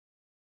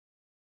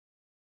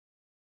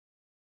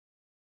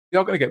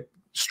are going to get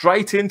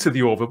straight into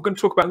the Orville. We're going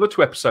to talk about another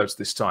 2 episodes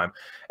this time,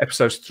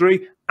 episodes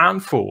 3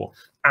 and 4.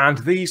 And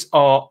these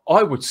are,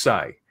 I would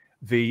say,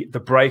 the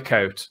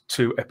breakout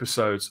 2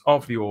 episodes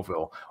of the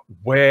Orville,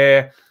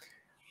 where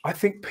I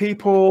think the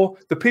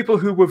people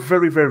who were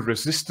very, very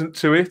resistant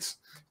to it,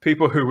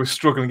 people who were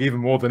struggling even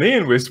more than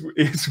Ian was with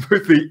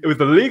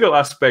the legal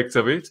aspect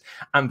of it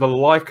and the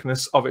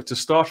likeness of it to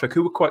Star Trek,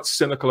 who were quite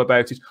cynical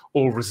about it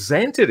or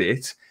resented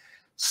it,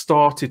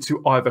 started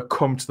to either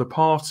come to the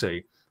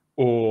party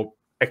or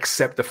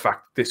accept the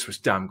fact this was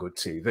damn good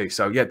TV.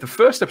 So yeah, the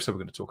first episode we're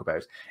going to talk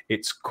about,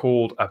 it's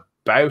called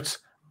About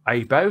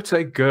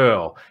a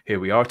Girl. Here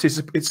we are.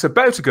 It's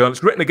About a Girl.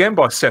 It's written again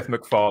by Seth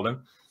MacFarlane,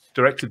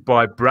 directed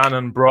by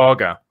Brannon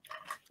Braga.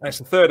 And it's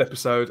the 3rd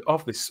episode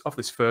of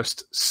this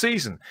first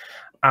season.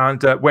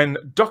 And when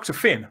Dr.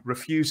 Finn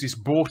refuses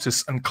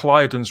Bortus and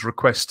Clyden's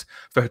request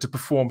for her to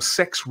perform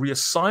sex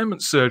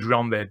reassignment surgery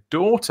on their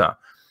daughter,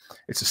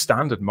 it's a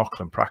standard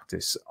Moclan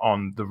practice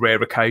on the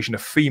rare occasion a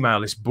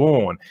female is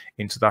born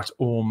into that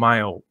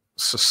all-male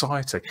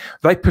society.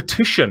 They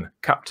petition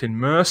Captain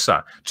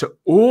Mercer to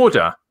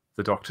order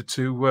the doctor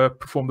to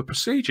perform the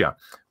procedure.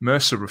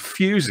 Mercer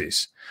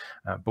refuses.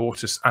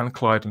 Bortus and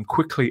Clyden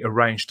quickly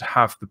arrange to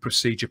have the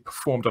procedure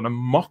performed on a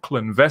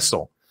Moclan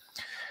vessel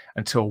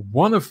until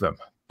one of them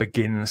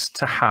begins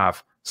to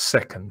have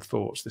second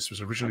thoughts. This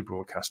was originally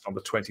broadcast on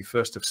the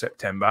 21st of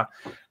September,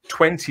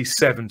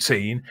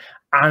 2017,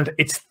 and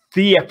it's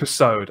the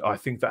episode, I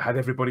think, that had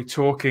everybody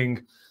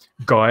talking,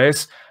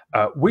 guys.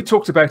 We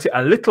talked about it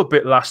a little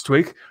bit last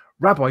week.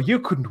 Rabbi, you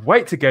couldn't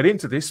wait to get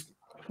into this.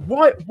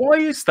 Why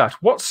is that?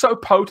 What's so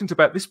potent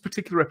about this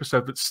particular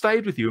episode that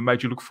stayed with you and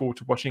made you look forward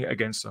to watching it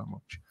again so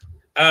much?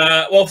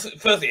 Well,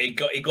 firstly,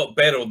 it got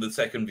better on the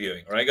second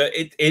viewing, right?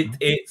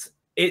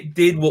 It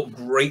did what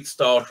great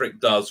Star Trek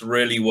does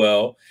really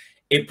well.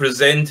 It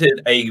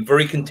presented a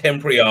very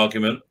contemporary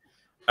argument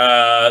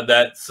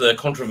that's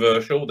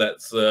controversial,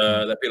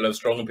 that people have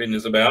strong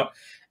opinions about.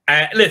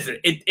 Listen,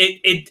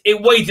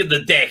 it weighted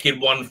the deck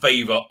in one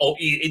favor.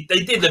 They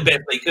did the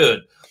best they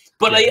could,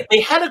 but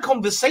they had a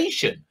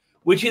conversation,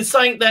 which is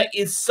something that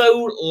is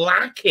so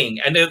lacking.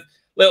 And it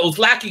was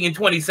lacking in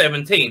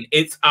 2017.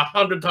 It's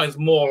 100 times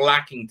more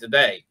lacking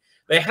today.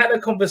 They had a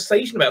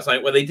conversation about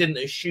something where they didn't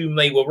assume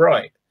they were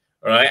right,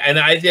 and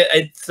they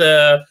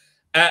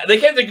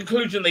came to the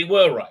conclusion they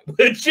were right,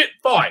 which is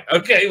fine,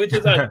 okay, which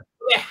is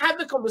they had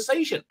the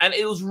conversation, and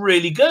it was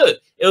really good.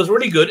 It was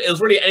really good. And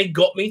it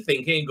got me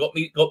thinking.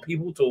 It got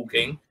people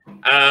talking.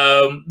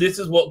 This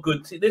is what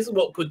good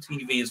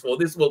TV is for.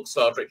 This is what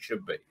Star Trek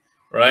should be,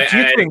 right? Do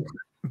you think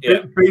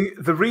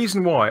the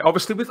reason why,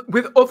 obviously,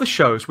 with other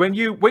shows, when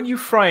you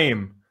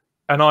frame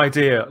an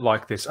idea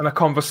like this and a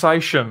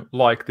conversation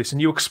like this,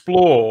 and you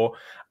explore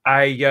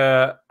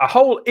a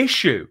whole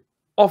issue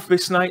of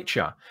this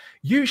nature,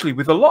 usually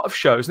with a lot of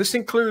shows, this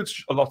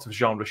includes a lot of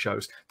genre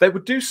shows, they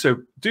would do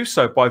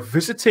so by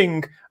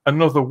visiting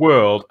another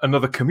world,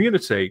 another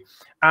community,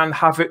 and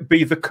have it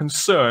be the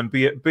concern,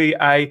 be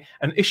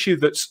an issue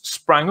that's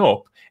sprang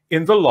up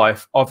in the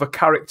life of a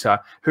character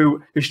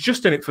who is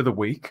just in it for the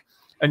week,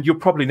 and you'll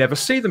probably never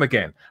see them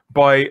again.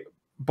 By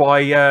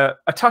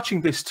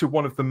attaching this to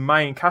one of the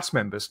main cast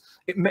members,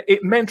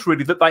 it meant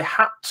really that they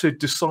had to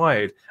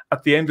decide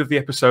at the end of the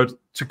episode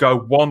to go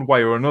one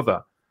way or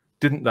another,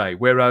 didn't they?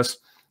 Whereas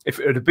if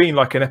it had been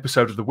like an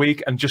episode of the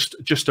week and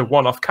just a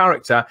one-off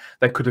character,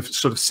 they could have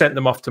sort of sent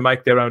them off to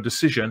make their own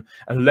decision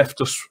and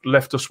left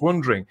us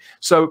wondering.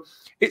 So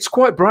it's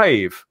quite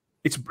brave.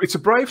 It's a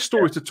brave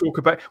story to talk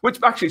about. Well,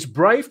 actually, it's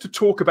brave to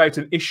talk about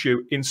an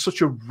issue in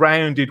such a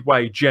rounded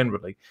way.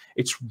 Generally,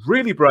 it's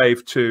really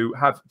brave to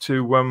have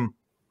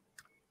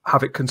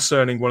it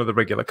concerning one of the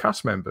regular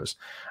cast members,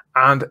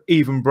 and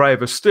even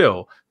braver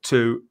still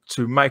to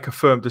make a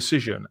firm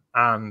decision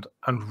and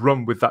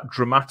run with that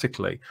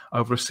dramatically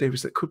over a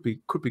series that could be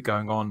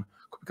going on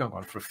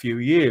for a few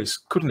years,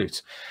 couldn't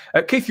it?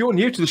 Keith, you're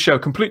new to the show,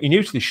 completely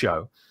new to the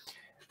show.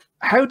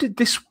 How did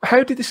this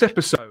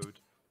episode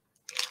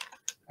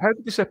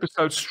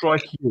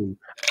strike you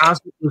as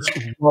it was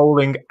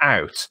rolling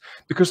out?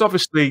 Because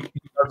obviously you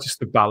noticed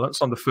the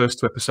balance on the first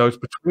 2 episodes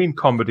between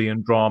comedy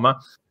and drama,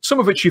 some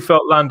of which you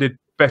felt landed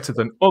better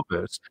than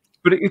others,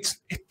 but it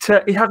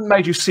hadn't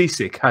made you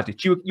seasick, had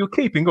it? You're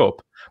keeping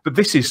up, but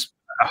this is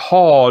a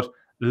hard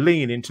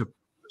lean into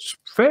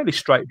fairly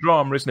straight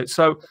drama, isn't it?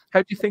 So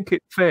how do you think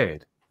it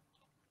fared?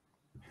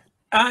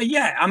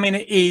 Yeah, I mean,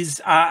 it is.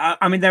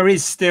 I mean, there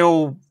is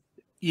still,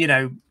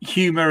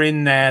 humor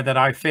in there that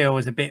I feel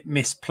is a bit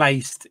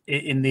misplaced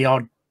in the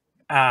odd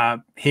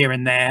here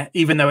and there,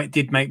 even though it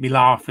did make me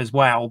laugh as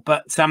well.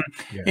 But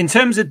in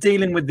terms of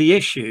dealing with the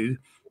issue,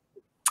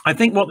 I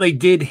think what they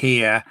did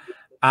here,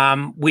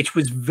 which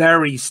was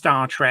very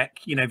Star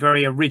Trek,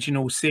 very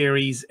original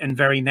series and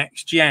very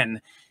next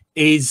gen,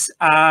 is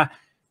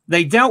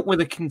they dealt with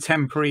a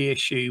contemporary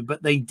issue,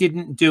 but they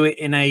didn't do it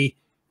in a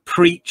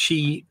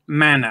preachy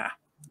manner.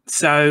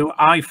 So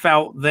I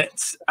felt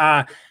that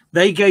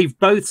they gave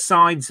both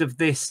sides of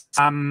this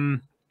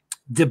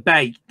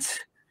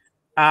debate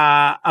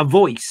a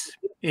voice,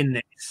 in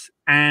this,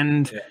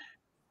 and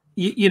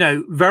you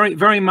know, very,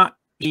 very much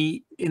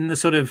in the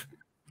sort of,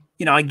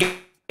 you know, I guess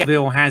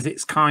Orville has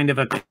its kind of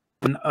a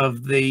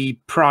of the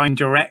prime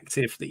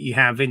directive that you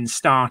have in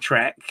Star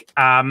Trek,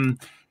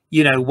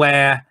 you know,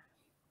 where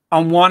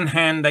on one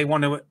hand they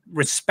want to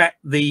respect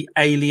the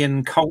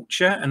alien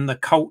culture and the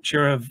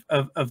culture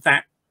of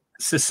that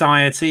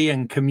society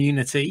and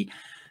community,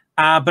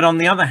 but on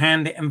the other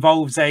hand it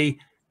involves a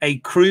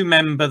crew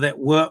member that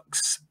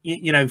works,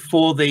 you know,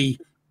 for the,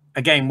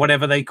 again,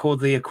 whatever they call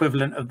the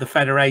equivalent of the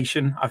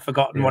Federation. I've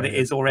forgotten what it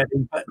is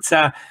already, but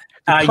the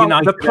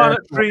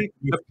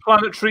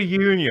planetary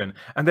union,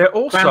 and they're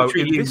also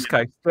this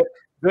case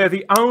they're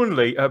the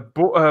only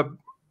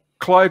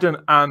Clyden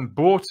and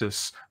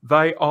Bortus.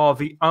 They are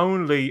the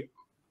only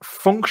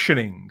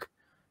functioning,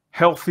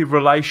 healthy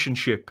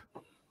relationship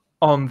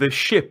on this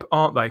ship,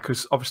 aren't they?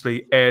 Because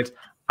obviously Ed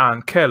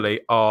and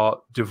Kelly are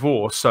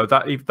divorced, so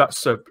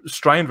that's a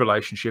strained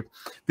relationship.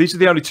 These are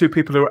the only two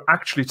people who are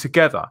actually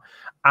together,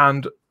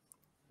 and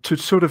to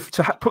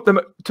put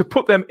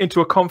them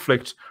into a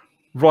conflict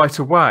right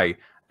away,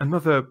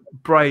 another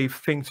brave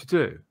thing to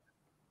do.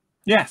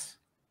 Yes,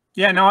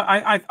 yeah, no,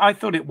 I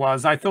thought it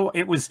was. I thought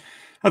it was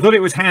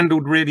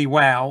handled really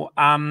well,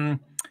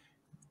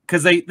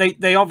 because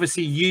they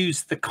obviously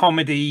used the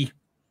comedy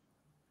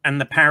and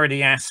the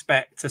parody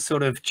aspect to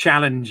sort of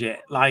challenge it.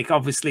 Like,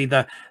 obviously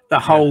the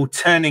whole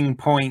turning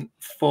point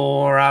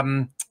for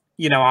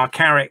you know, our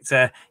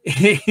character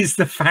is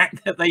the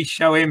fact that they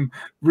show him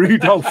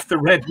Rudolph the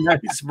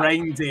Red-Nosed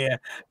Reindeer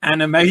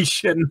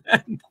animation,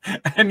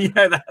 and you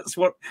know, that's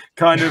what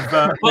kind of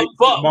but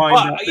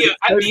yeah,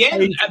 at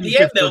the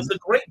end there was a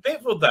great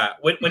bit for that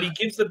when he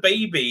gives the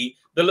baby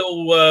the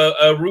little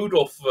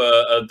Rudolph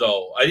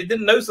doll. I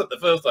didn't notice that the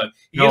first time.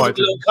 He gives a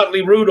little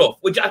cuddly Rudolph,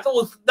 which I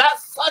thought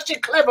that's such a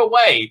clever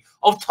way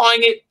of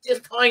tying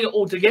it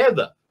all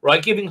together,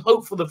 right? Giving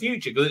hope for the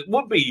future, because it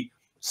would be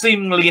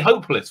seemingly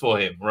hopeless for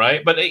him,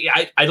 right? But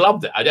I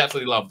loved it. I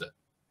absolutely loved it.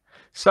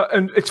 So,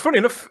 and it's funny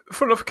enough,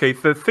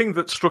 Keith, the thing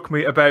that struck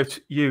me about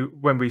you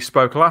when we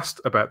spoke last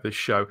about this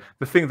show,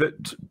 the thing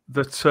that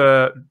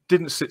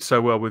didn't sit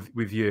so well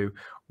with you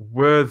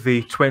were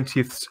the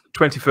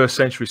 21st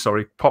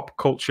century, pop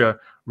culture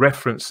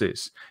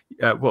references.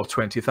 Well,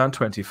 20th and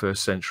 21st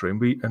century,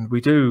 and we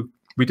do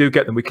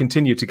get them. We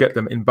continue to get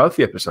them in both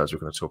the episodes we're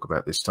going to talk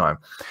about this time.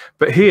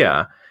 But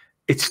here,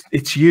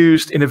 it's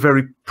used in a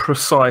very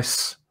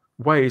precise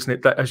way, isn't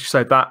it? That, as you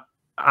say, that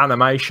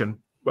animation,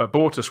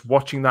 Bortus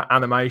watching that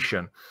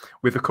animation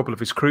with a couple of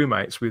his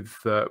crewmates, with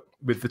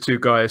the two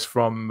guys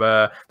from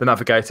the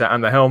navigator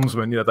and the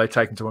helmsman. You know, they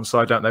take him to one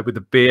side, don't they, with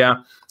the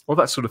beer, all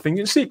that sort of thing.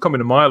 You can see it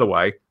coming a mile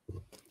away,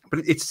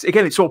 but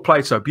it's all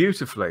played so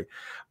beautifully.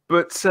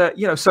 But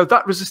you know, so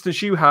that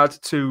resistance you had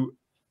to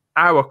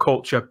our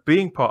culture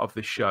being part of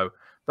this show,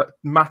 that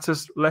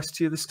matters less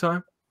to you this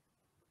time.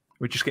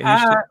 We're just getting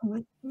used to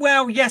it.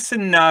 Well, yes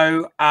and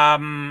no.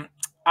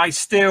 I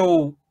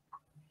still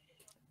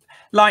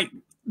like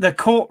the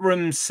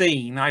courtroom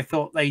scene. I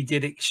thought they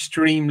did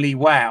extremely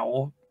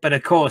well, but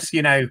of course,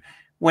 you know,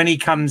 when he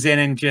comes in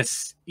and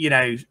just, you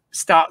know,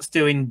 starts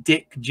doing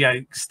dick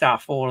joke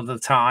stuff all of the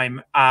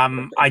time,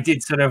 I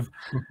did sort of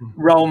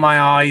roll my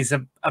eyes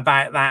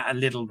about that a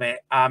little bit.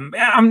 I'm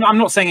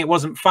not saying it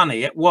wasn't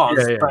funny. It was,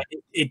 but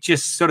it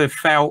just sort of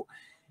felt.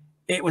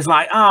 It was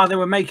like, they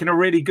were making a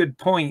really good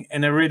point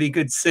in a really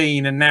good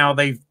scene, and now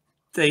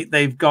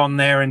they've gone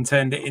there and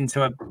turned it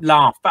into a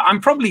laugh. But I'm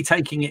probably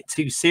taking it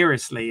too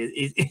seriously.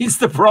 Is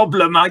the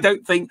problem? I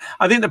think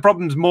the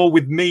problem's more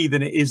with me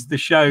than it is the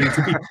show.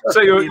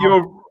 So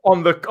you're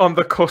on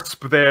the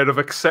cusp there of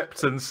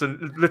acceptance,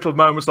 and little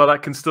moments like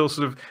that can still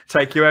sort of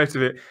take you out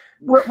of it.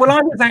 Well,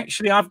 I was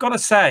actually, I've got to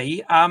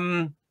say,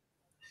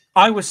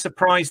 I was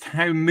surprised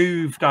how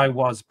moved I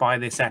was by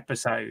this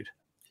episode.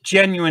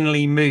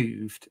 Genuinely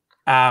moved.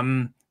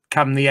 Come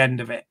the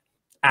end of it,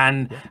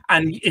 and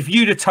if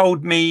you'd have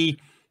told me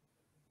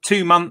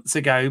 2 months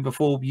ago,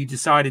 before you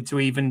decided to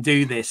even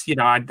do this, you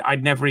know,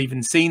 I'd never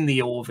even seen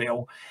the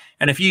Orville,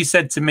 and if you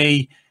said to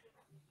me,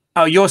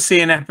 "Oh, you'll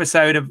see an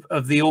episode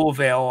of the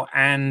Orville,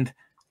 and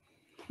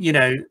you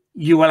know,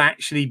 you will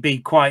actually be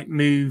quite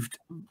moved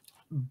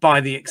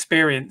by the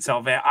experience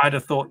of it," I'd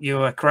have thought you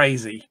were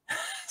crazy.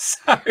 So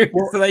there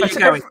you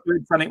go.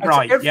 It's something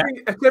right.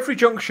 At every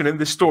junction in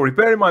this story,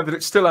 bear in mind that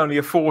it's still only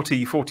a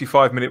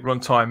 45 minute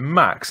runtime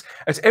max.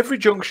 At every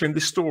junction in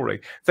this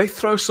story, they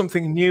throw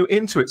something new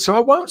into it. So I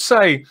won't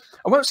say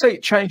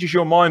it changes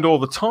your mind all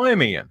the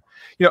time, Ian.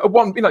 You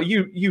know,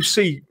 you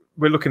see,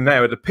 we're looking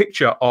now at a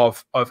picture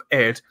of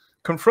Ed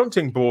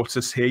confronting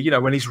Bortus here. You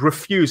know, when he's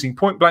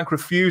point blank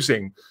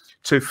refusing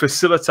to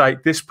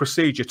facilitate this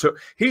procedure.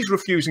 He's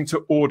refusing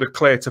to order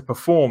Claire to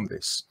perform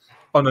this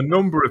on a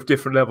number of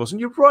different levels. And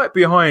you're right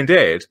behind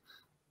Ed,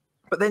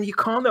 but then you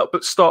can't help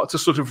but start to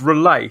sort of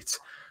relate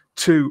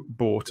to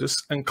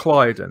Bortus and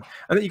Clyden.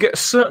 And then you get a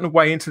certain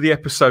way into the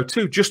episode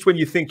too, just when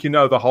you think you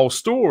know the whole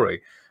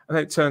story. And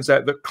then it turns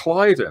out that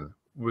Clyden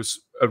was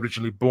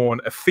originally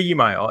born a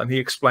female, and he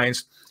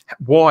explains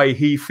why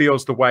he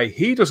feels the way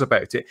he does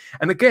about it.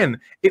 And again,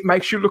 it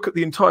makes you look at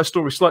the entire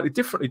story slightly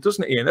differently,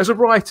 doesn't it, Ian? As a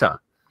writer,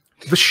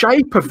 the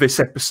shape of this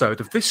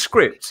episode, of this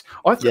script,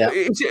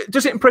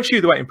 does it impress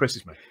you the way it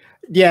impresses me?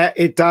 Yeah,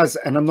 it does.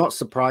 And I'm not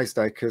surprised,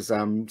 though, because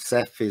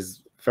Seth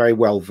is very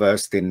well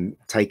versed in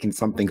taking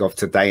something of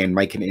today and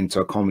making it into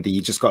a comedy.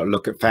 You just got to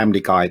look at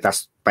Family Guy.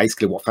 That's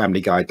basically what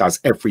Family Guy does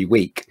every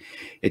week.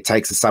 It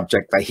takes a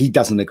subject that he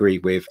doesn't agree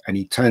with and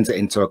he turns it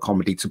into a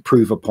comedy to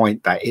prove a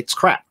point that it's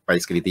crap.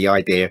 Basically, the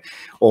idea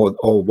or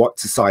what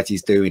society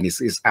is doing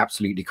is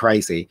absolutely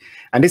crazy.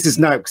 And this is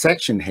no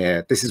exception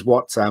here. This is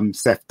what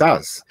Seth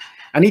does.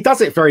 And he does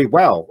it very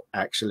well,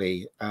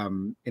 actually,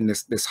 in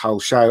this whole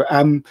show.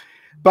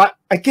 But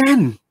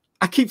again,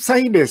 I keep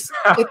saying this.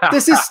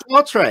 This is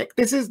Star Trek.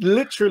 This is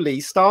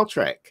literally Star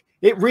Trek.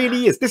 It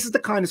really is. This is the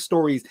kind of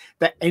stories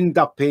that end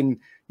up in,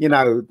 you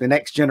know, the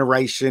Next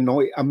Generation,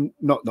 or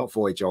not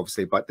Voyager,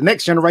 obviously, but the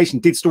Next Generation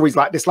did stories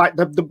like this, like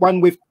the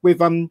one with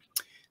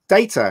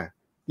Data.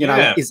 You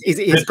know,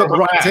 he's got the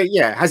right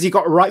to, has he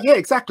got a right? Yeah,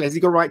 exactly. Has he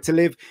got a right to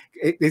live?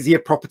 Is he a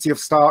property of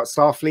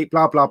Starfleet?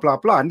 Blah blah blah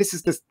blah. And this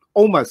is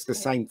almost the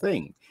same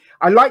thing.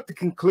 I like the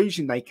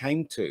conclusion they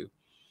came to,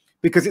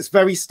 because it's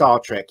very Star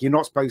Trek. You're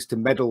not supposed to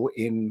meddle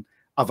in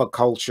other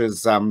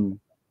cultures, you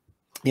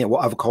know,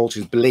 what other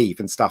cultures believe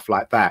and stuff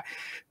like that.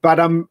 But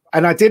and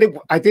I did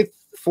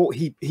thought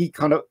he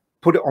kind of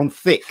put it on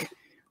thick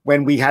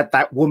when we had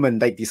that woman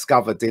they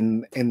discovered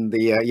in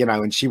the you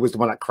know, and she was the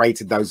one that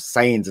created those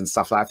sayings and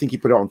stuff like that. I think he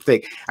put it on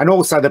thick. And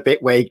also the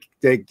bit where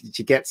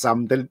she gets I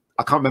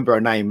can't remember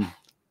her name,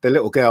 the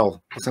little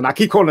girl. I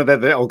keep calling her the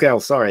little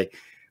girl. Sorry,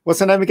 what's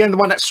her name again? The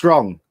one that's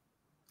strong.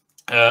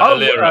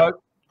 Alira.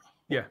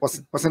 Yeah.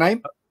 What's her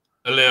name?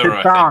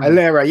 Alira.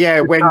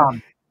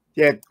 Alira.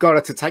 Yeah, got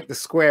her to take the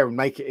square and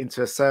make it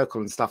into a circle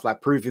and stuff,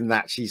 like proving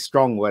that she's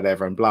strong,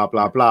 whatever, and blah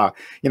blah blah.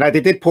 You know, they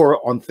did pour it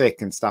on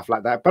thick and stuff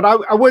like that. But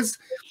I was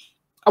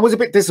a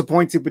bit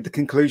disappointed with the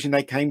conclusion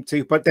they came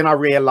to. But then I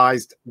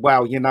realized,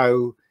 well, you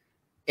know,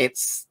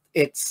 it's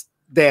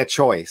their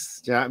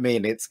choice. Do you know what I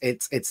mean?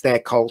 It's their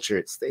culture.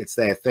 It's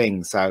their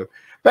thing. So,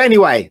 but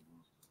anyway,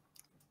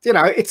 you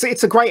know,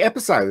 it's a great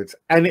episode,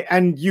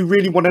 and you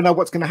really want to know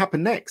what's going to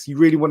happen next. You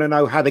really want to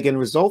know how they're going to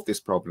resolve this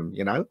problem,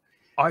 you know.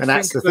 And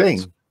that's the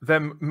thing.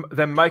 Them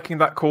making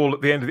that call at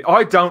the end of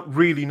I don't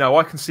really know.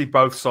 I can see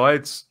both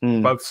sides,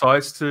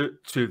 to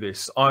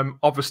this. I'm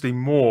obviously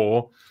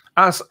more,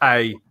 as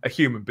a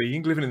human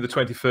being living in the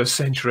 21st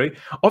century.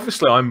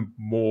 Obviously, I'm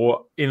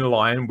more in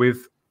line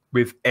with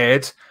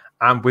Ed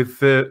and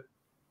with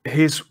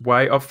his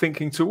way of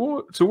thinking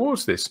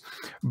towards this,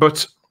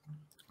 but.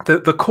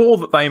 The call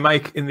that they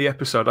make in the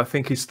episode, I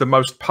think, is the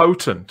most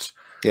potent.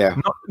 Yeah.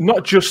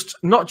 Not just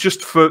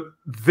for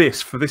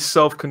this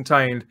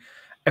self-contained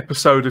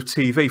episode of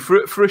TV,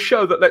 for a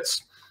show that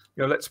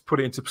let's put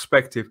it into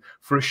perspective,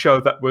 for a show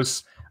that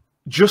was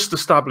just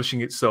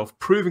establishing itself,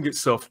 proving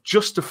itself,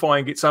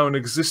 justifying its own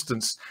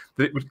existence,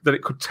 that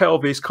it could tell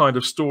these kind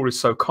of stories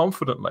so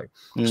confidently.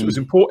 So it was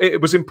important.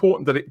 It was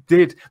important that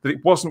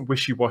it wasn't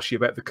wishy-washy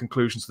about the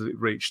conclusions that it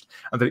reached,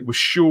 and that it was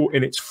sure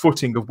in its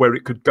footing of where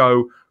it could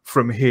go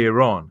from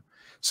here on.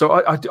 So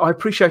I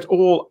appreciate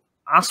all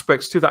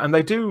aspects to that, and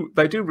they do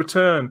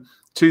return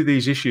to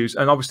these issues.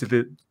 And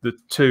obviously the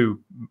two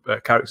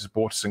characters,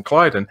 Bortus and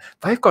Clyden,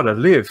 they've got to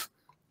live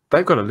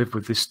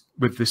with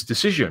this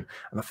decision,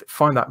 and I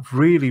find that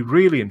really,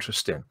 really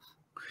interesting.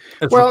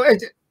 Well,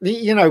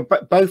 you know,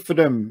 but both of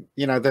them,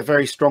 you know, they're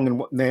very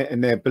strong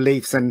in their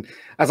beliefs, and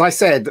as I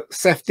said,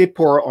 Seth did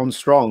pour it on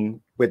strong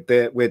with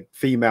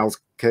females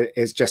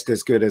is just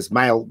as good as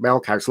male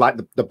characters, like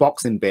the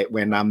boxing bit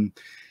when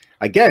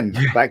again,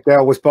 that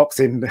girl was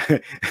boxing,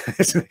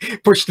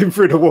 pushed him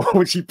through the wall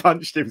when she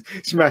punched him,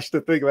 smashed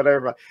the thing,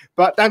 whatever.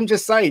 But I'm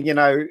just saying, you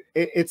know,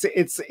 it's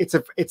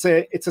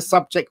a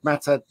subject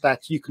matter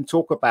that you can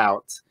talk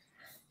about,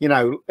 you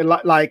know,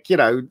 like you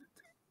know,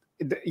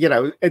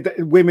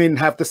 women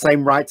have the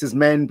same rights as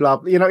men, blah,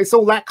 blah, you know, it's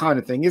all that kind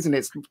of thing, isn't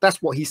it?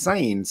 That's what he's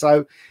saying.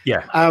 So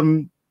yeah.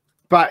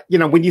 But you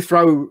know, when you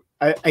throw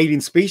alien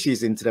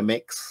species into the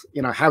mix,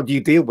 you know, how do you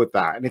deal with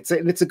that? And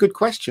it's a good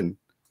question.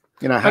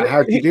 You know,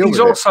 how do you deal with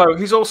it?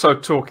 He's also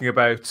talking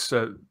about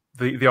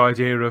the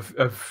idea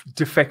of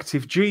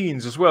defective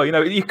genes as well. You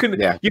know, you can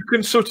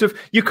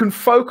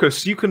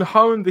focus, you can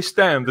hone this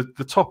down,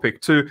 the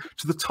topic to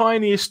the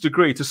tiniest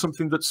degree, to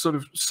something that's sort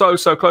of so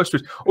close to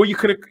it, or you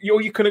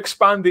can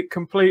expand it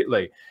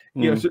completely.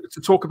 You know,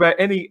 to talk about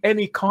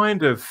any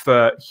kind of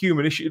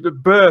human issue, the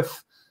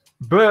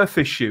birth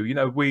issue. You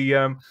know, we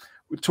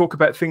talk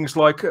about things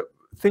like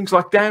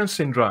Down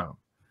syndrome.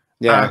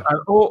 Yeah, and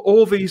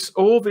all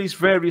these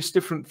various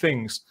different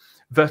things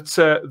that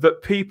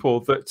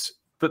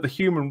the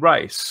human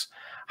race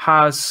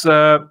has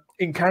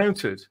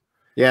encountered.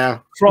 Yeah,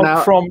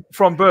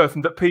 from birth,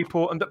 and that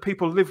people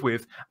live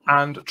with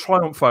and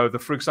triumph over.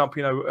 For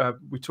example, you know,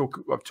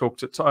 I've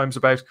talked at times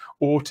about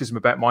autism,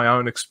 about my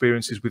own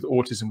experiences with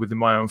autism within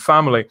my own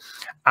family,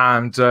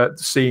 and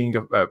seeing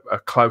a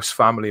close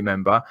family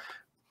member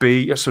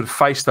be sort of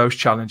face those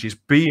challenges,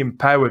 be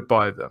empowered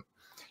by them.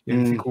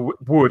 You think,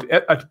 would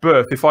at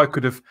birth, if I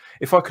could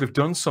have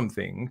done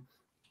something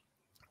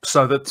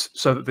so that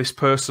this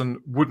person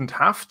wouldn't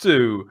have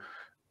to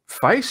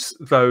face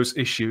those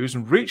issues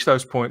and reach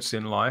those points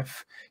in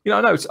life. You know,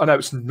 I know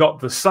it's not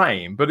the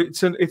same, but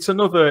it's an issue.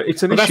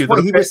 That's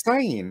what he was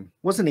saying,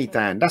 wasn't he,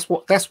 Dan? That's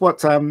what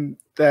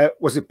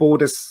was it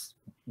Border's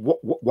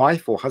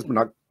wife or husband?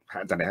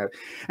 I don't know.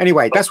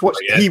 Anyway, that's what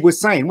he was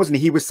saying, wasn't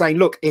he? He was saying,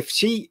 look, if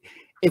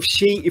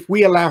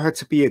we allow her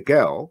to be a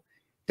girl,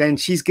 then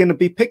she's going to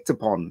be picked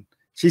upon.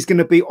 She's going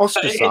to be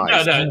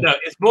ostracized. No.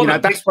 It's more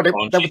than that's what they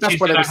were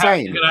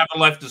saying. She's going to have her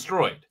life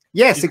destroyed.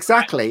 Yes,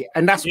 exactly,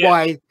 and that's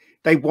why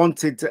they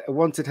wanted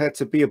her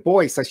to be a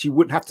boy, so she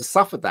wouldn't have to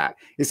suffer that.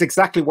 It's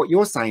exactly what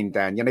you're saying,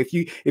 Dan. You know,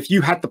 if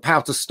you had the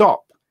power to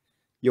stop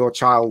your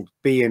child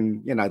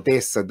being, you know,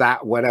 this or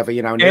that, whatever,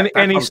 you know, and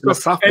any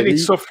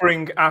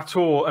suffering at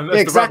all, and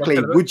exactly,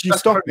 would you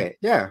stop it?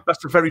 Yeah,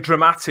 that's a very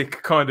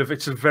dramatic kind of.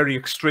 It's a very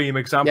extreme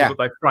example that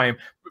they frame,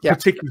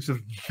 particularly to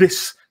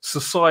this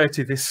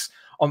society, this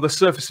on the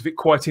surface of it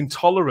quite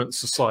intolerant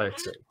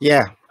society.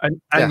 Yeah,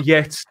 and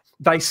yet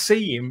they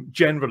seem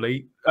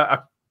generally a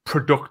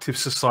productive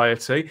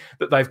society,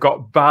 that they've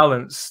got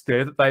balance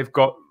there, that they've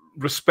got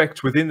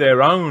respect within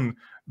their own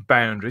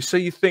boundaries. So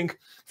you think,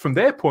 from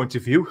their point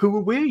of view, who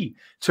are we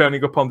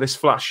turning up on this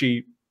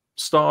flashy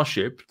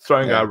starship,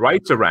 throwing our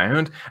weight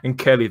around, and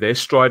Kelly there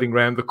striding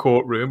around the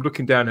courtroom,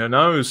 looking down her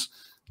nose,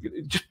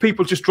 just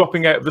people just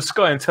dropping out of the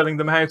sky and telling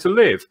them how to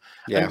live.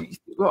 Yeah. And,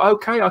 well,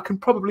 okay, I can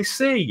probably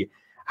see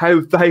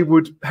how they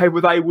would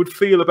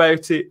feel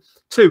about it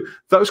too.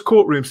 Those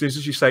courtroom scenes,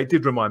 as you say, it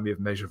did remind me of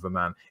Measure of a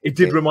Man. It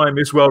did remind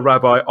me as well,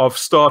 Rabbi, of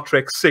Star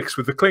Trek VI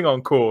with the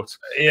Klingon court.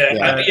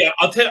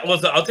 I'll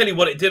tell you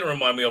what it didn't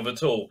remind me of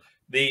at all.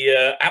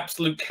 The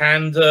absolute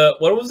candor.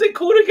 What was it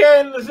called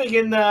again? The thing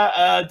in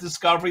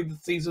Discovery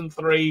season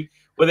 3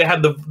 where they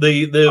had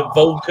the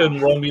Vulcan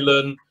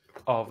Romulan.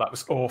 Oh, that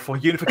was awful.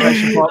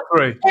 Unification Part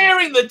 3.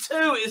 Pairing the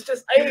two is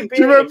just. Do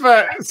you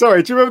remember?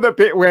 Sorry, do you remember that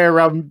bit where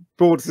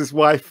Borders'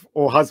 wife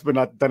or husband?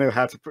 I don't know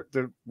how to put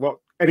the what.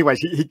 Anyway,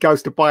 he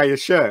goes to buy a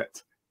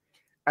shirt,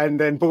 and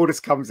then Borders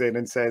comes in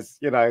and says,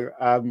 "You know,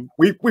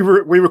 we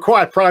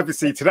require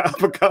privacy to that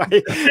other guy."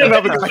 And the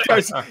other guy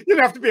goes, "You don't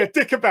have to be a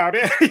dick about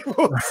it." He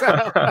walks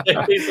out.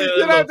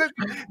 You know,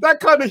 that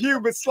kind of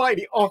humor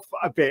slightly off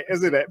a bit,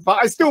 isn't it?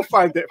 But I still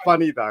find it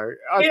funny, though.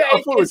 I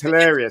thought it was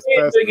hilarious.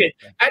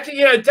 Actually,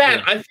 you know,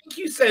 Dan, I think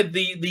you said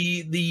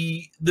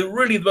the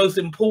really most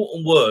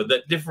important word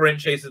that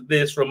differentiates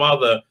this from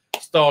other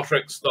Star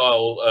Trek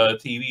style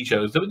TV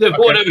shows,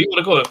 whatever you want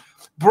to call it,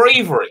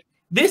 bravery.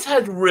 This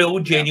had real,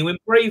 genuine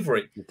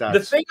bravery. The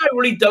thing I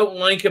really don't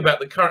like about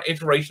the current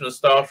iteration of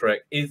Star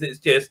Trek is it's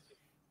just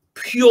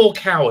pure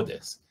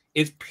cowardice.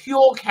 It's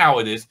pure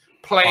cowardice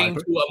playing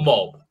to a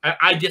mob. And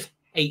I just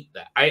hate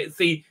that.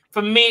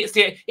 For me, it's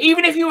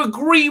even if you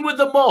agree with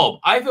the mob,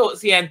 I feel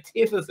it's the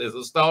antithesis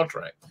of Star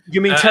Trek.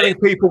 You mean telling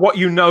people what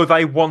you know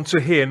they want to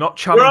hear, not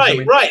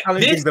challenging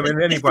them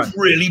in any way. This is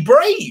really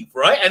brave,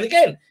 right? And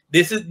again,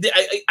 this is.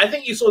 I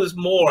think you saw this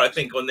more. I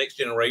think on Next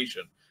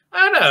Generation.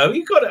 I know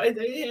you got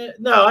it.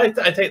 No, I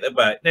take that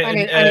back.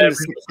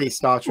 And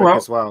Star Trek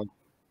as well.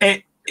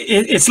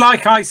 It's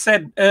like I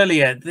said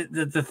earlier.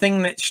 The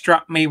thing that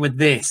struck me with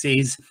this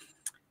is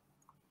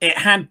it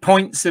had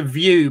points of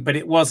view, but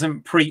it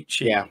wasn't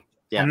preachy. Yeah,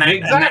 and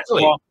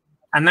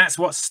and that's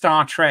what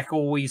Star Trek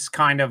always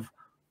kind of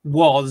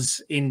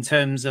was in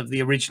terms of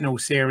the original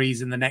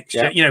series and the next.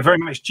 You know, very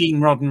much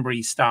Gene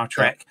Roddenberry's Star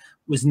Trek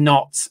was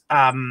not.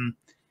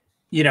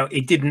 You know,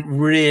 it didn't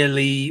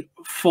really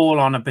fall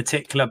on a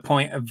particular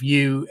point of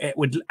view. It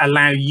would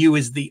allow you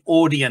as the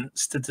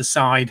audience to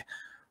decide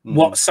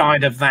what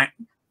side of that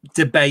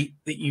debate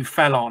that you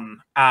fell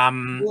on.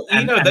 Well,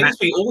 you know, they used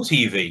to be all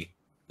TV.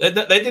 They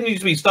didn't used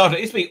to be Star Trek.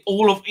 It used to be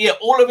all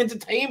of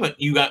entertainment.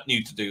 You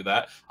knew to do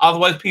that.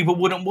 Otherwise, people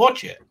wouldn't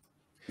watch it.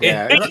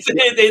 Yeah.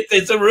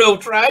 It's a real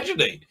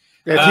tragedy.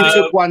 Yeah,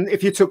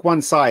 if you took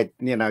one side,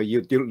 you know,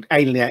 you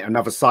alienate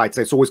another side.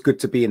 So it's always good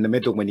to be in the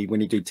middle when you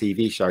do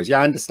TV shows. Yeah,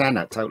 I understand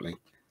that totally.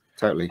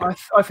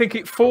 I think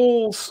it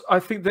falls. I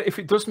think that if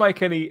it does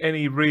make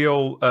any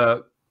real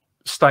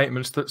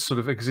statements that sort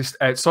of exist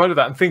outside of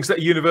that and things that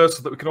are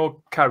universal that we can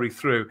all carry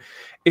through,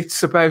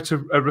 it's about a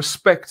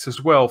respect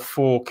as well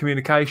for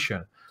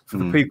communication for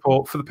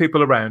the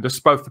people around us,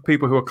 both the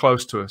people who are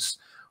close to us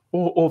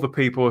or the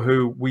people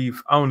who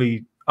we've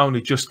only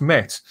just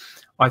met.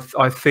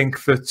 I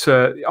think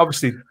that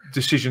obviously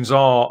decisions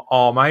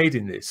are made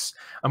in this,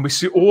 and we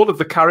see all of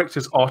the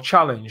characters are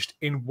challenged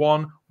in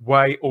one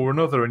way or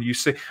another. And you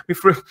see,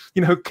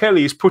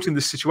 Kelly is put in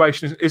this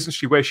situation, isn't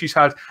she, where she's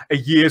had a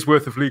year's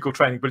worth of legal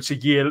training, but it's a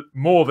year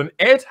more than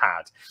Ed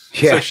had.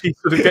 Yeah. So she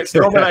sort of gets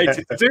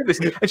nominated to do this,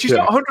 and she's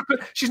not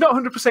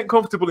 100%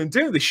 comfortable in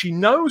doing this. She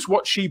knows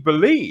what she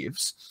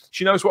believes,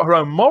 she knows what her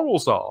own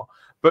morals are,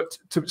 but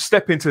to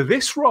step into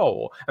this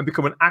role and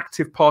become an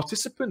active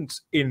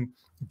participant in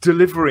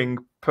delivering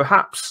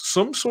perhaps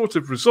some sort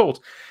of result,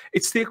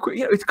 it's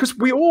because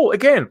we all,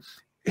 again,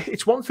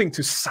 it's one thing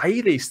to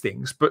say these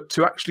things, but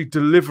to actually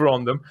deliver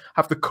on them,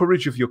 have the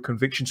courage of your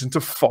convictions, and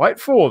to fight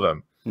for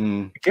them.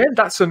 Again,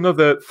 that's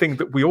another thing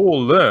that we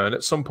all learn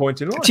at some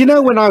point in life. Do you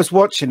know, when I was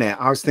watching it,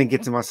 I was thinking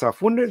to myself,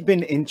 wouldn't it have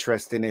been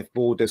interesting if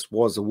Borders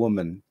was a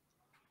woman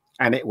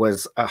and it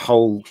was a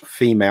whole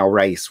female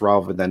race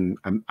rather than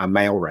a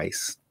male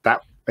race?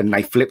 And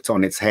they flipped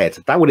on its head.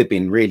 That would have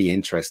been really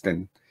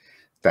interesting.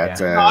 That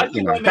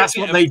you know, that's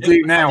what they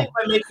do now. I think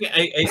by making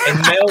a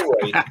male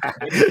race.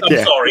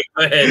 I'm sorry.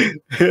 Go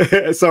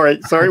ahead.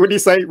 sorry. What do you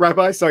say,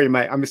 Rabbi? Sorry,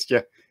 mate. I missed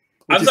you.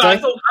 I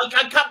thought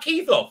I cut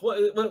Keith off.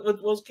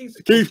 What was Keith?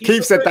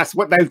 Keith said that's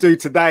what they'll do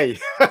today.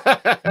 No,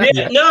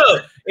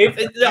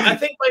 I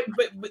think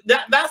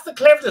that's the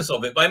cleverness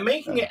of it. By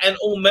making it an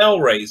all-male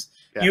race,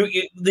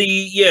 the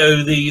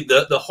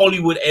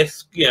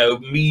Hollywood-esque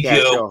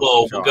media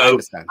world will go,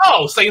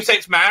 oh,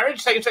 same-sex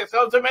marriage, same-sex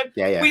husband.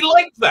 We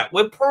like that.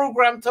 We're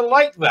programmed to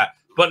like that.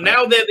 But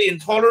now they're the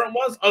intolerant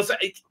ones. I was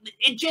like,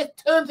 it just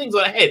turned things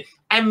on their head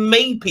and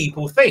made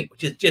people think,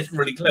 which is just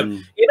really clever.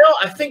 You know,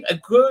 I think a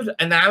good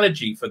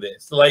analogy for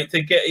this, like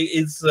to get,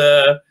 is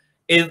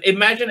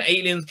imagine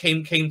aliens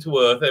came to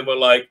Earth and were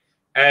like,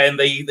 and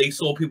they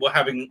saw people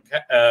having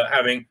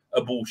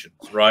abortions,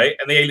 right?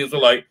 And the aliens were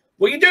like,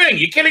 "What are you doing?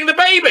 You're killing the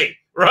baby!"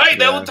 Right?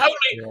 They will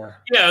totally,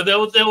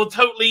 they will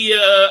totally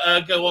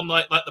go on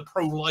like the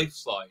pro-life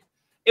side.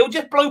 It will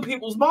just blow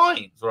people's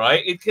minds,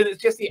 right? Because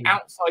it's just the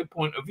outside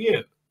point of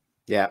view.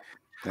 Yeah.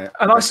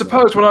 And I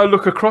suppose when I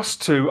look across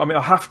to, I mean,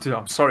 I have to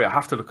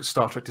look at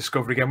Star Trek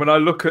Discovery again. When I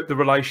look at the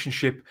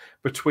relationship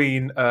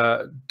between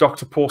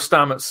Dr. Paul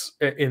Stamets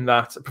in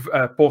that,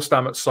 Paul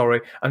Stamets,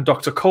 sorry, and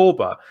Dr.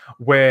 Culber,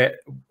 where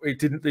it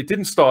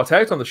didn't start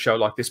out on the show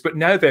like this, but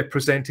now they're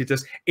presented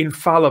as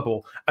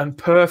infallible and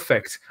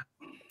perfect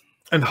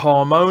and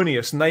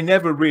harmonious, and they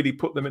never really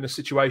put them in a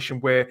situation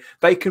where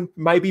they can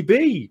maybe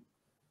be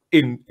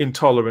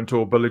intolerant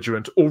or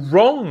belligerent or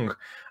wrong.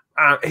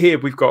 Here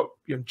we've got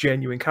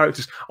genuine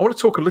characters. I want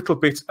to talk a little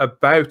bit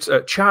about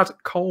Chad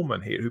Coleman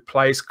here, who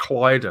plays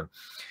Clyden.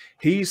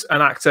 He's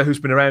an actor who's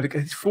been around.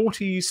 He's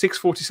 46,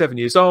 47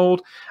 years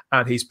old,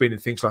 and he's been in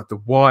things like The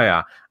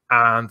Wire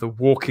and The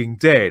Walking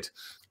Dead.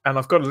 And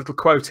I've got a little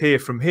quote here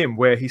from him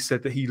where he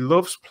said that he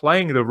loves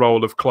playing the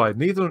role of Clyde,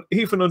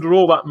 even under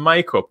all that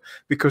makeup,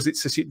 because it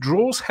says it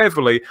draws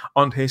heavily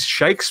on his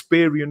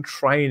Shakespearean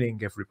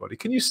training. Everybody,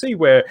 can you see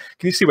where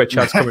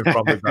Chad's coming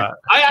from with that?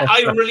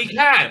 I really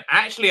can.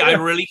 Actually, I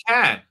really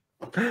can.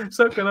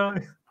 So can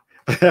I.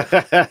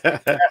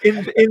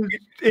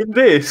 In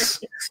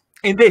this,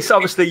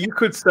 obviously, you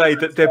could say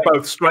that they're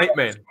both straight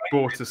men,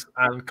 Bortus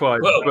and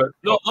Clyde. Well, but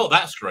not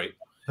that straight.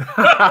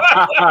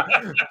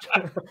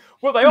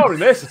 Well, they are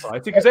in their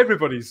society because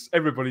everybody's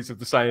of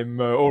the same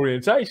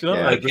orientation,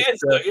 aren't they?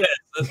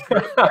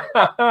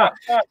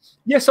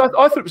 Yes, I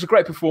thought it was a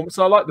great performance,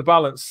 and I like the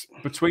balance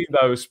between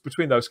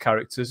those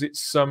characters.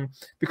 It's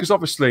because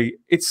obviously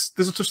there's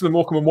a touch of the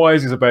Morecambe and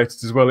Wise's about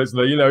it as well, isn't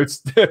there? You know,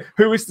 it's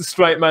who is the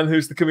straight man,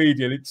 who's the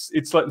comedian.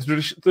 It's like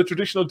the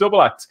traditional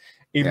double act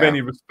in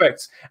many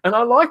respects, and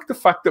I like the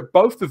fact that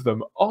both of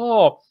them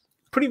are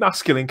pretty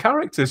masculine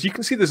characters. You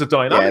can see there's a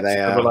dynamic in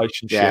the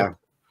relationship,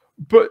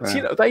 but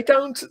they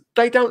don't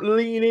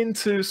lean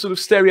into sort of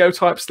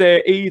stereotypes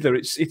there either.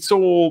 It's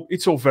all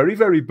very,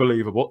 very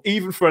believable,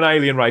 even for an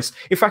alien race.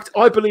 In fact,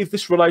 I believe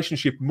this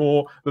relationship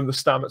more than the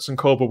Stamets and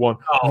Culber one,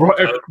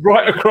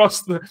 right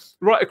across the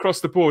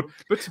board.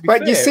 But to be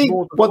fair, you see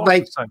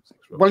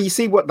you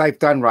see what they've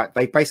done, right?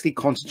 They basically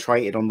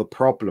concentrated on the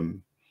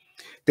problem.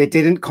 They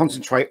didn't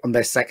concentrate on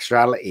their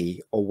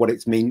sexuality or what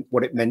it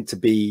meant to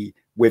be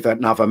with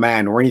another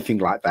man or anything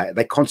like that.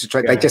 They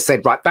concentrate. They just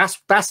said, right,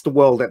 that's the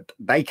world that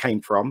they came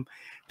from.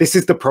 This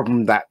is the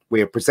problem that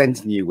we're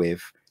presenting you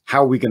with.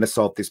 How are we going to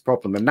solve this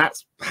problem? And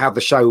that's how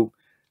the show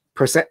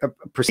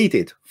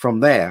proceeded from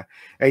there.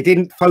 They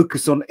didn't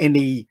focus on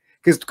any,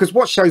 because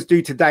what shows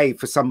do today,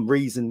 for some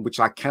reason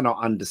which I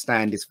cannot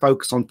understand, is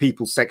focus on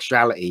people's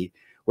sexuality,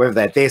 whether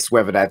they're this,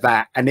 whether they're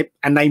that, and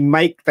they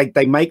make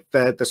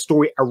the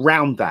story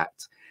around that.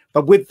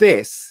 But with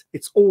this,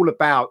 it's all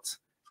about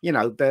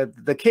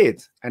the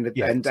kid and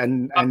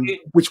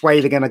which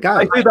way they're going to go.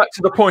 I do that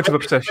to the point of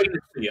obsession.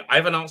 I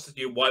haven't answered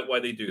you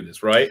why they do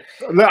this, right?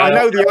 No, I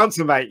know the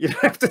answer, mate. You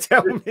don't have to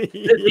tell me.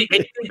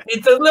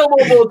 It's a little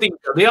more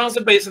detailed. The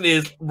answer basically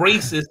is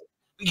racist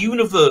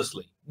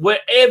universally,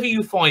 wherever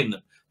you find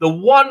them. The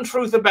one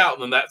truth about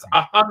them that's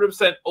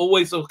 100%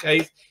 always the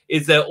case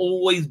is they're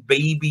always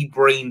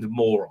baby-brained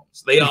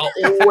morons. They are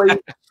always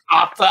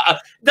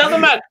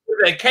doesn't matter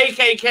if they're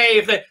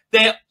KKK, if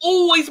they're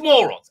always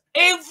morons.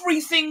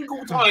 Every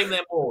single time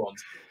they're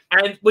morons.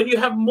 And when you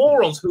have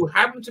morons who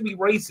happen to be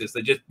racist,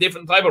 they're just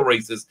different type of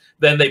racist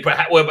than they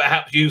were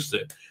perhaps used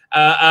to.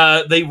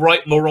 They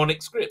write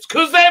moronic scripts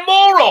because they're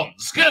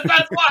morons. Because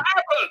that's what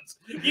happens.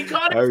 You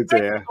can't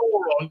expect a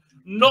moron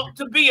not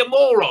to be a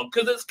moron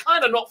because it's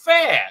kind of not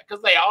fair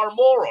because they are a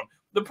moron.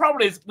 The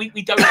problem is we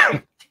don't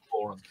have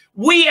morons.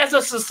 We as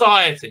a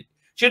society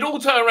should all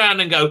turn around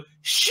and go,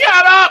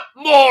 "Shut up,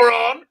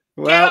 moron!"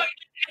 Well,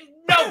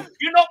 no,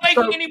 you're not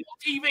making any more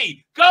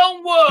TV. Go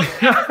and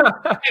work.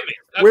 Okay?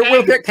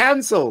 We'll get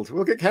cancelled.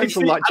 We'll get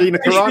cancelled like Gina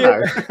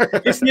Carano.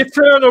 It's the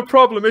eternal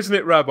problem, isn't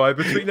it, Rabbi?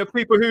 Between the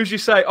people who, as you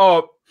say,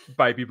 are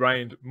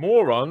baby-brained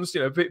morons.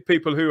 You know,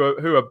 people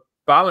who are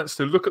balanced,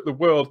 who look at the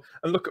world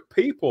and look at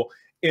people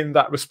in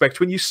that respect.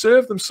 When you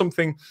serve them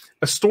something,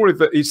 a story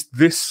that is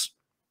this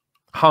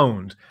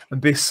honed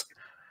and this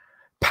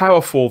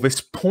powerful, this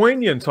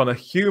poignant on a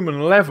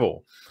human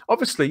level.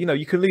 Obviously, you know,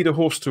 you can lead a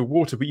horse to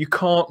water, but you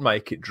can't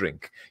make it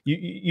drink.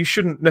 You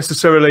shouldn't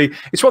necessarily.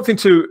 It's one thing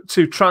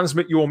to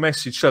transmit your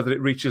message so that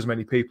it reaches as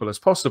many people as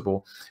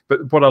possible.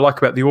 But what I like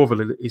about the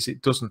Orville is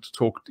it doesn't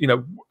talk. You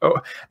know,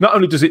 not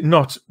only does it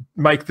not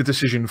make the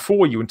decision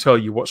for you and tell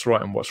you what's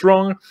right and what's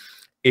wrong,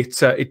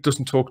 it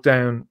doesn't talk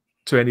down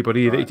to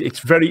anybody. Right.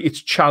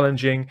 It's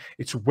challenging.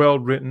 It's well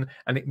written,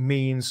 and it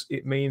means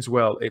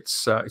well.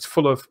 It's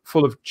full of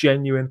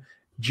genuine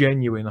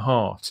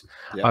heart.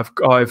 Yeah.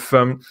 I've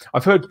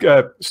heard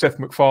Seth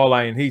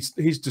MacFarlane.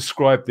 He's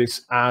described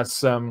this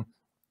as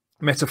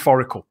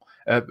metaphorical,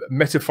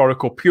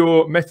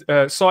 pure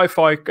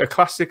sci-fi, a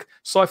classic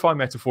sci-fi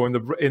metaphor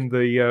in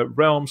the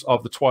realms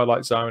of the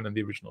Twilight Zone and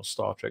the original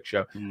Star Trek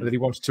show. And that he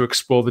wanted to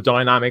explore the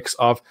dynamics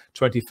of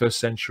 21st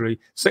century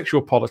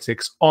sexual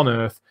politics on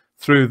Earth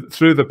through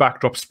the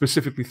backdrop,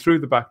 specifically through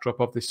the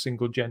backdrop of this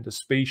single gender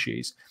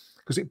species,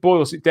 because it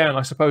boils it down.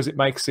 I suppose it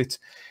makes it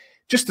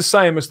just the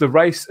same as the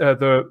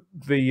racism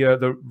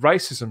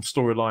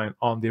storyline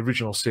on the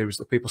original series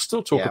that people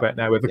still talk about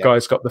now, where the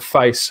guy's got the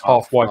face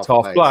half white,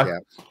 half black. Yeah.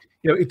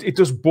 You know, it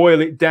does boil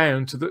it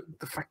down to the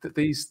fact that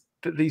these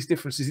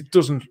differences. It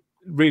doesn't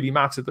really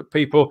matter that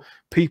people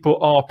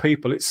are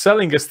people. It's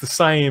selling us the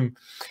same.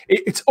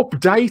 It's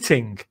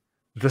updating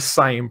the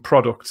same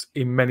product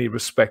in many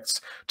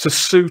respects to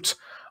suit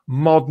the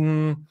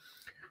modern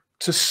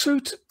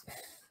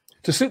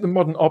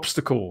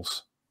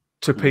obstacles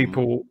to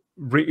people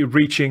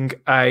reaching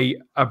a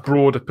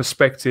broader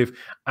perspective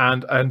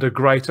and a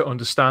greater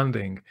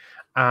understanding,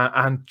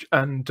 and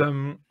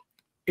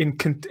in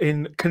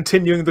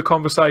continuing the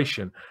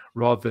conversation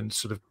rather than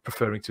sort of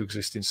preferring to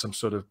exist in some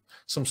sort of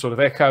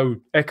echo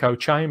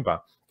chamber.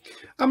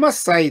 I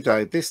must say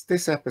though,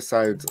 this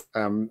episode,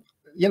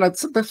 you know,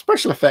 the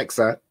special effects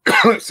are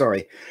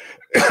sorry,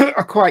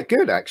 are quite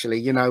good actually.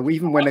 You know,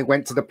 even when they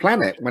went to the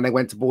planet, when they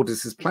went to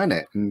Borders'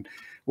 planet, and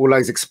all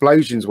those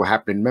explosions were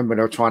happening. Remember,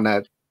 they were trying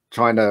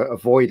to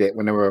avoid it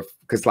when they were,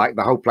 because like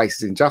the whole place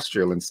is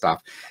industrial and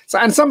stuff. So,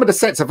 and some of the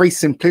sets are very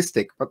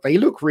simplistic, but they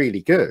look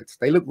really good.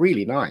 They look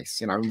really nice,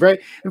 you know,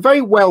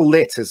 very well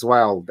lit as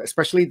well.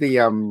 Especially the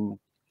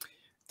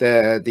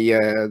what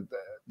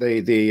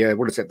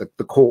is it?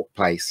 The court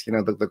place, you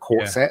know, the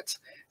court set.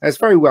 It's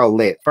very well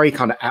lit, very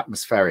kind of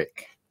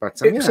atmospheric.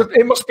 But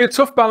it must be a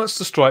tough balance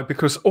to strike,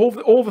 because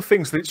all the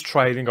things that it's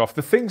trading off,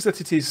 the things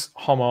that it is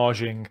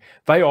homaging,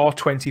 they are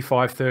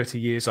 25, 30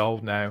 years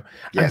old now.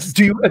 Yes.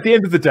 And at the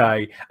end of the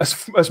day,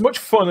 as much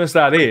fun as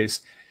that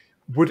is,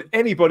 would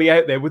anybody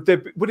out there, would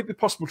it be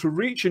possible to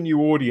reach a new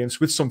audience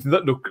with something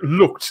that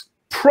looked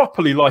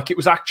properly like it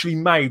was actually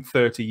made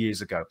 30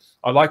 years ago?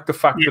 I like the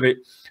fact that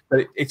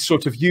it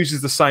sort of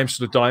uses the same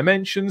sort of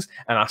dimensions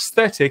and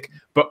aesthetic,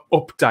 but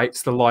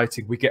updates the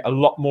lighting. We get a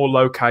lot more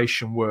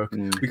location work.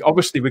 We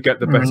get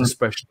the better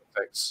special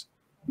effects.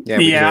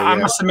 I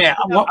must admit,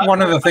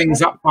 one of the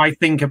things I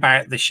think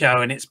about the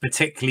show, and it's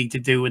particularly to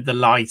do with the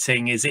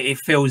lighting, is it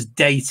feels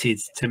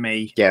dated to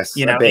me. Yes,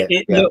 you know,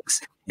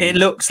 it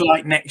looks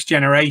like Next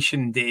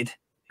Generation did.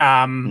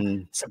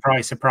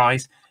 Surprise,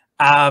 surprise.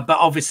 But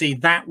obviously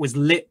that was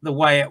lit the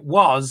way it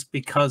was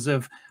because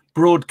of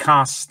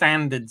broadcast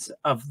standards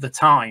of the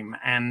time,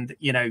 and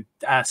you know,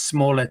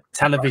 smaller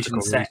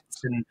television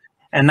sets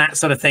and that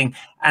sort of thing.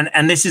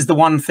 And this is the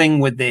one thing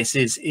with this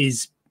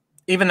is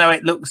even though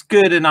it looks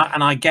good and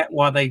I get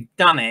why they've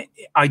done it,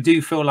 I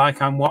do feel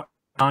like I'm watching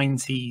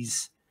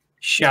 90s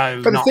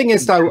show. But the thing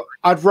is though,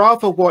 I'd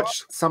rather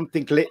watch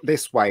something lit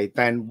this way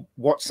than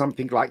watch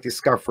something like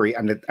Discovery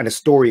and the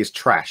story is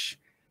trash.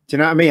 Do you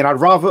know what I mean? I'd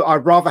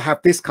rather have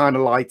this kind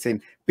of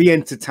lighting, be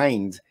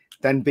entertained,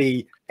 than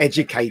be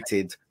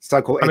educated,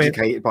 so-called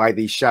educated by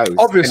these shows.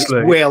 Obviously,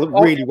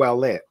 really well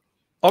lit.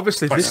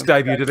 Obviously, this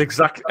debuted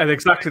at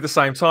exactly the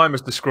same time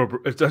as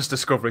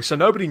Discovery, so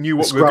nobody knew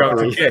what we were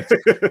going to get.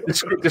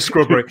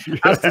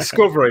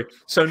 Discovery.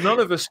 So none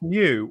of us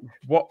knew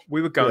what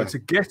we were going to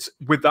get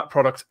with that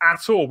product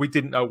at all. We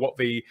didn't know what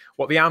the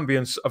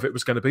ambience of it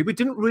was going to be. We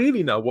didn't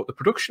really know what the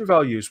production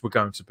values were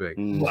going to be.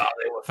 Well,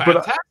 they were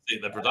fantastic.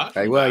 The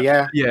production. They were, they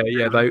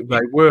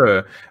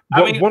were.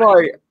 Go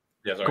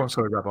on,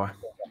 sorry, Rabbi.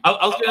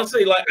 I was going to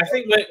say, like, I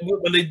think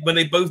when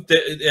they both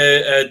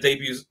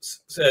debut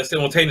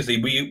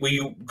simultaneously,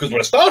 we because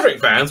we're Star Trek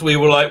fans, we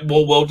were like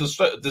well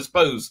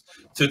disposed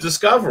to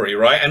Discovery,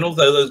 right? And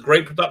although those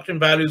great production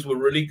values were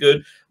really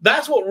good,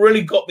 that's what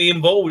really got me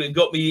involved. It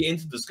got me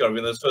into Discovery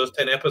in those first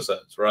 10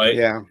 episodes, right?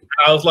 Yeah.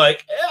 I was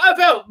like, I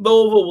felt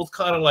Orville was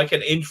kind of like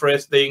an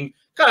interesting,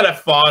 kind of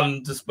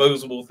fun,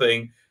 disposable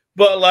thing.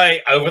 But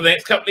like over the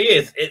next couple of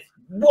years,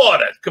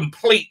 what a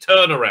complete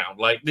turnaround!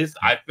 Like this,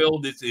 I feel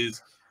this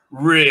is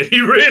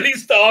really, really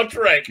Star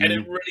Trek, and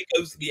it really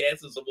goes to the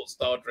essence of what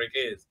Star Trek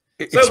is.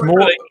 It's so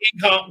more. He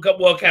can't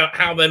work out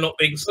how they're not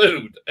being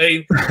sued. I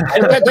mean,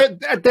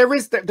 there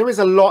is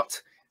a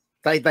lot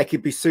they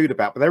could be sued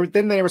about, but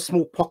there are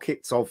small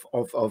pockets of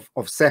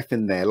Seth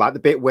in there, like the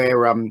bit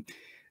where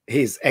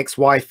his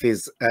ex-wife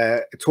is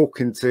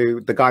talking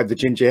to the guy with the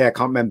ginger hair, I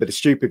can't remember, the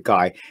stupid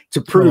guy,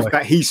 to prove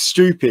that he's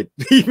stupid,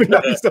 even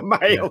though he's a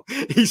male.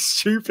 He's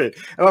stupid.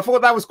 And I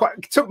thought that was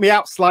it took me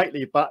out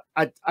slightly, but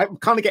I'm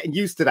kind of getting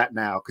used to that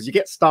now, because you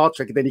get Star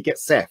Trek and then you get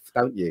Seth,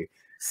 don't you?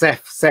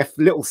 Seth,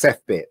 little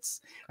Seth bits.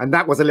 And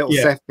that was a little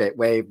Seth bit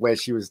where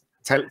she was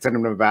telling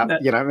them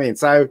about, you know what I mean?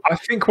 So I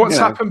think what's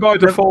happened by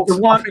default,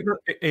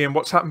 Ian,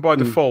 what's happened by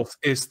default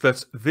is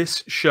that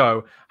this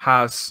show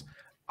has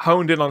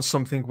honed in on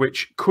something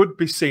which could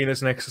be seen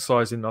as an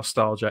exercise in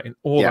nostalgia in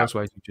all those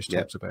ways you just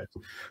talked about.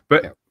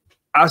 But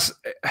as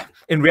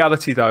in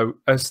reality, though,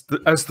 as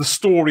the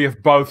story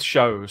of both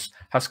shows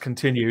has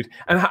continued,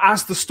 and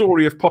as the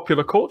story of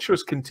popular culture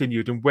has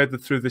continued, and whether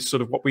through this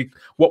sort of what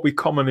we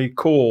commonly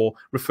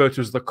refer to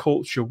as the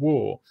culture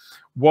war,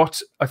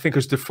 what I think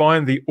has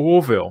defined the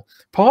Orville,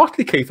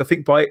 partly, Keith, I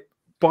think by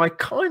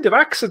kind of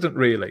accident,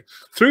 really,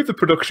 through the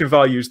production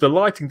values, the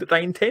lighting that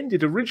they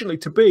intended originally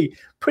to be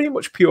pretty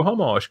much pure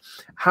homage,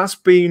 has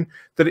been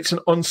that it's an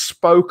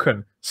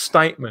unspoken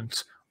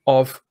statement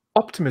of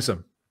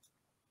optimism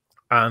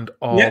and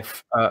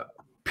of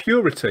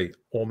purity,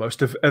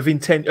 almost of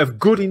intent, of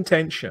good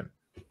intention.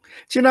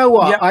 Do you know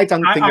what? I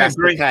don't think that's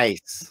the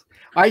case.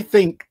 I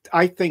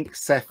think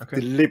Seth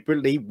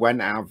deliberately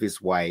went out of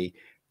his way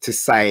to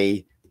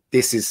say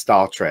this is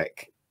Star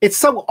Trek. It's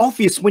so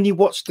obvious when you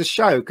watch the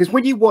show, because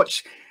when you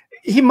watch,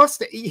 he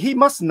must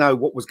know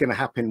what was going to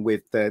happen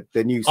with the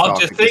new Star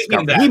Trek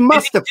Discovery. He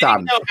must have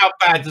done. Know how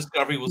bad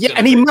Discovery was. Yeah,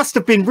 and he must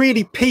have been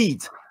really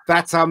peeved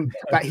that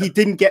that he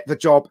didn't get the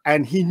job,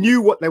 and he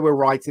knew what they were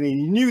writing, and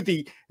he knew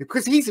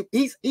because he's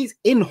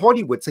in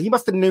Hollywood, so he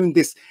must have known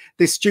this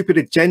stupid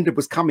agenda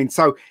was coming.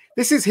 So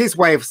this is his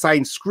way of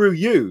saying screw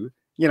you.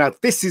 You know,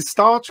 this is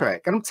Star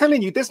Trek, and I'm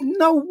telling you, there's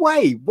no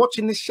way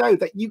watching this show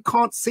that you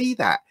can't see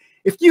that.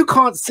 If you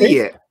can't see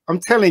it, I'm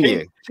telling you.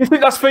 Do you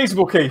think that's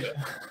feasible, Keith?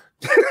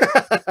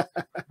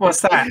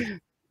 What's that? Do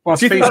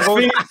you think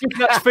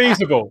that's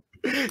feasible?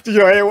 Did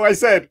you hear what I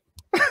said?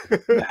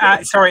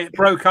 Sorry, it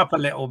broke up a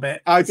little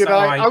bit. I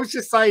was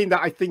just saying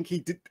that I think he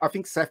did. I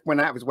think Seth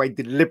went out of his way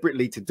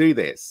deliberately to do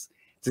this,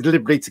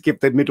 deliberately to give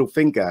the middle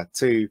finger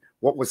to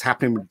what was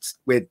happening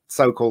with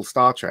so-called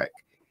Star Trek.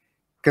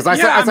 Because I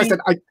said,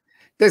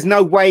 there's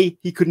no way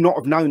he could not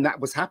have known that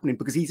was happening,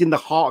 because he's in the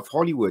heart of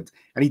Hollywood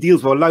and he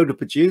deals with a load of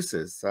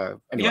producers. So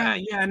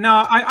anyway,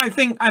 no, I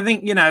think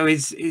you know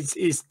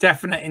his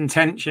definite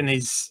intention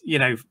is, you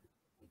know,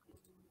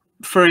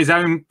 for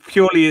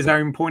purely his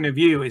own point of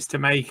view, is to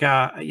make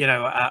a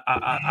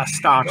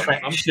Star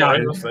Trek show.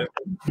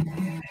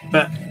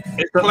 But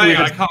it's playing.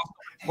 I can't stop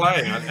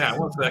playing. Yeah,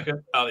 1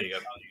 second. Oh, there you go.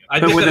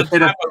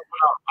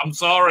 I'm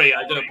sorry.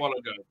 I don't want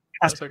to go.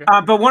 That's okay.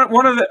 But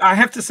one of the, I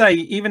have to say,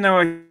 even though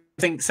I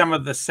think some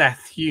of the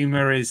Seth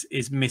humor is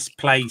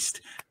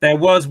misplaced, there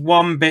was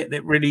one bit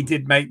that really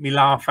did make me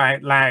laugh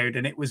out loud,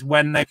 and it was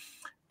when they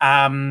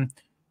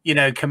you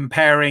know,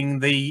 comparing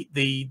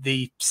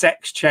the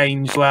sex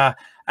change to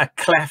a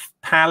cleft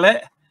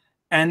palate,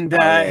 and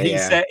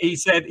he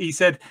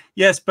said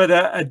yes, but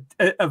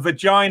a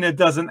vagina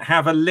doesn't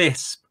have a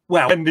lisp.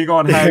 Well, depending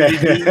on how you use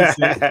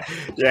it.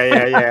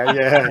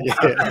 Yeah.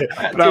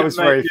 That was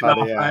very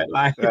funny.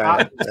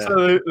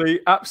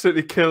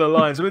 Absolutely killer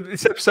lines. I mean,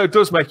 this episode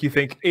does make you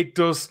think. It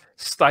does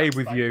stay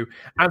with you.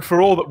 And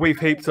for all that we've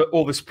heaped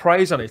all this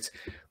praise on it,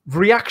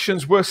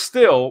 reactions were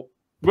still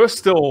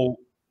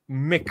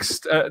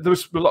mixed. There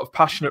was a lot of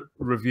passionate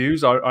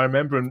reviews, I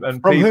remember,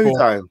 and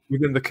people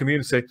within the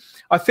community.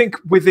 I think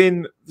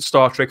within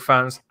Star Trek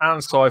fans and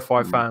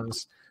sci-fi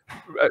fans,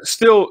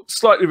 still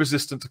slightly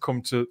resistant to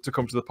come to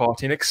the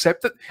party and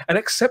accept that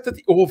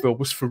the Orville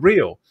was for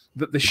real,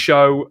 that the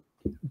show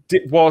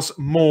was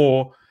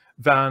more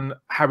than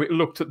how it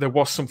looked, that there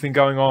was something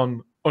going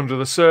on under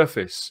the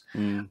surface,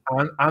 and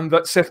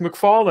that Seth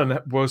MacFarlane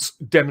was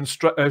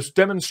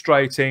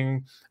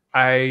demonstrating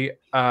a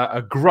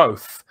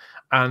growth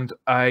and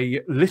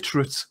a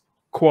literate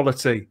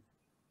quality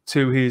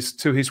to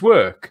his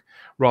work,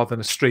 rather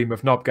than a stream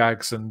of knob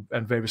gags and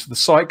various other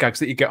sight gags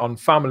that you get on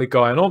Family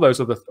Guy and all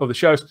those other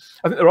shows.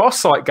 I think there are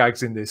sight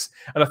gags in this,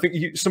 and I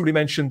think somebody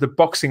mentioned the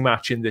boxing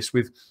match in this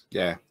with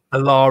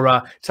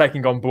Alara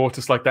taking on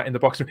Bortus like that in the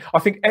boxing. I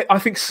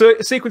think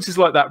sequences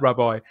like that,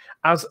 Rabbi,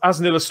 as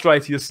an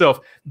illustrator yourself,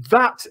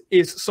 that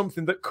is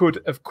something that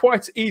could have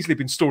quite easily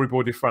been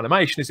storyboarded for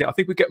animation, isn't it? I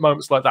think we get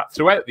moments like that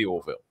throughout the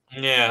Orville.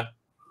 Yeah.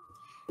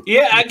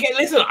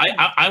 Listen,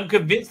 I'm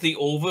convinced the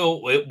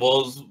Orville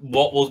was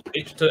what was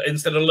pitched to,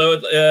 instead of lower.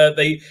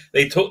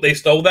 They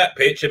stole that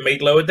pitch and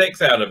made Lower Decks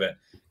out of it,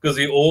 because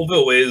the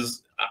Orville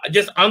is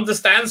just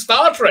understand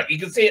Star Trek. You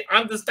can see it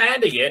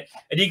understanding it,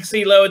 and you can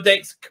see Lower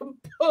Decks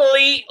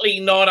completely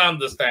not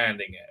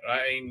understanding it.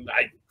 I mean,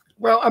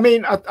 Well, I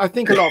mean, I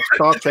think a lot of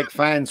Star Trek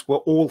fans were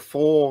all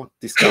for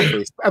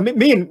Discovery. I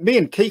mean, me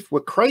and Keith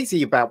were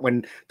crazy about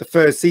when the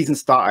first season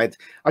started.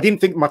 I didn't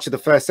think much of the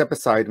first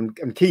episode,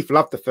 and Keith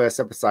loved the first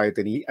episode,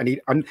 and me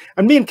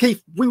and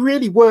Keith, we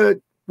really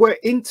were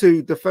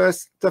into the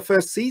first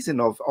season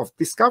of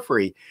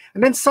Discovery,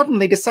 and then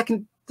suddenly the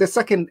second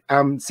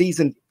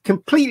season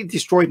completely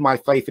destroyed my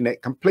faith in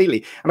it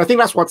completely. And I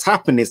think that's what's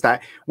happened, is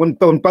that when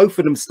both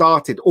of them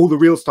started, all the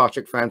real Star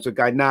Trek fans would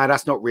go, nah,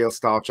 that's not real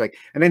Star Trek.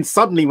 And then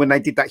suddenly when they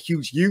did that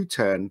huge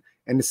U-turn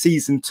in the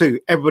season 2,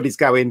 everybody's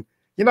going,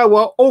 you know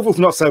what, Orville's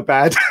not so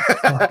bad.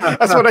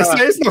 That's what I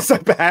say, it's not so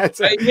bad.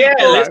 Yeah,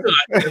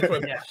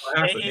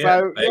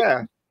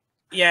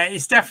 yeah,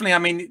 it's definitely, I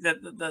mean,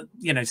 the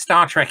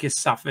Star Trek has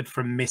suffered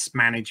from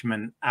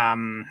mismanagement,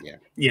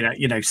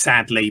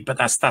 sadly, but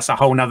that's a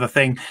whole nother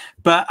thing.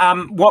 But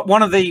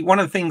one of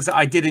the things that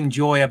I did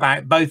enjoy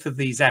about both of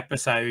these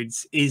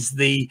episodes is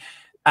the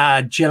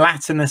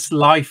gelatinous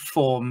life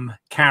form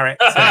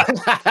character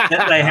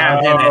that they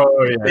have in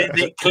it.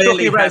 It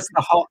clearly has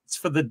the hots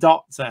for the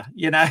Doctor,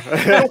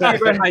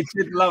 I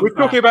did love We're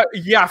talking about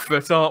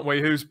Yaffet, aren't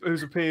we?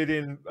 Who's appeared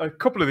in a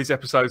couple of these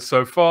episodes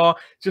so far,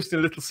 just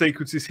in little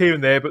sequences here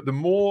and there. But the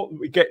more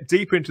we get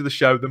deeper into the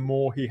show, the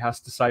more he has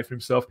to say for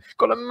himself.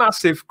 Got a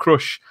massive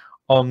crush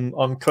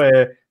on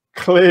Claire,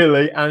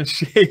 clearly, and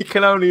she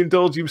can only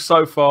indulge him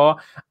so far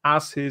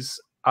as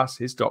his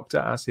doctor,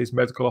 as his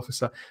medical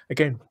officer.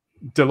 Again,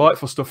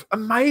 delightful stuff.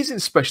 Amazing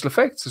special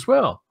effects as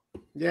well.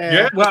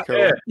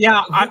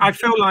 I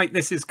feel like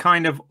this is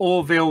kind of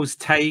Orville's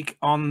take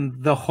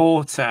on the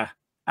Horta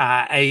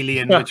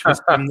alien, which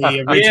was from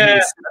the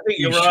original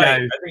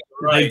show.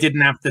 They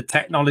didn't have the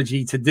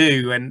technology to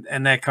do,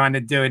 and they're kind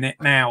of doing it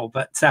now.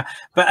 But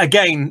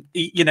again,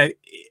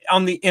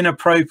 on the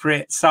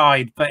inappropriate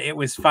side. But it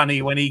was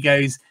funny when he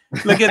goes,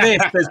 "Look at this.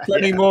 There's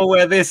plenty more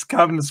where this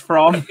comes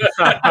from."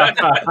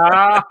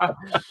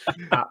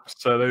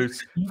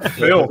 Absolute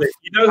filth.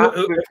 You know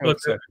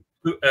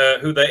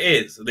who that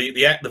is?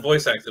 The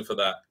voice actor for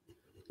that.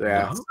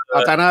 Yeah,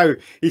 I don't know.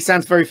 He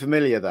sounds very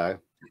familiar though.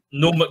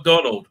 Norm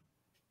Macdonald.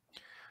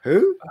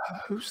 Who?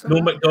 Who's that?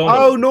 Norm Macdonald.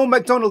 Oh, Norm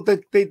Macdonald,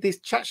 this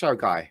chat show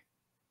guy.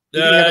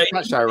 He had a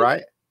chat show,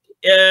 right?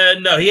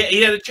 No,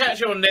 he had a chat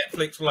show on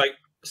Netflix for like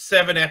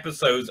 7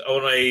 episodes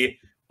on a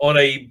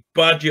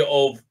budget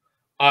of,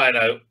 I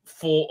don't know,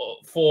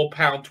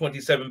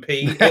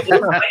 £4.27p. It was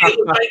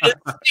like a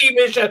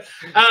TV show.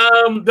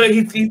 But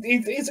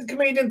he's a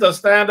comedian, does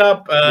stand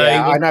up.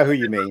 I know who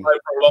you mean. For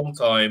a long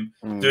time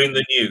doing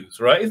the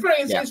news, right? He's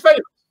famous.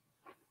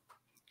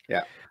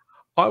 Yeah.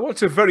 I want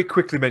to very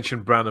quickly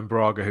mention Brandon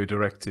Braga, who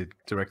directed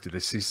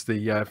this. He's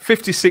the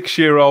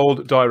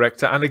 56-year-old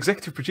director and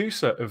executive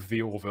producer of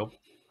The Orville.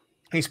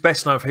 He's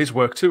best known for his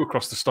work too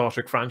across the Star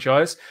Trek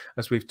franchise,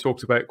 as we've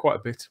talked about quite a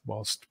bit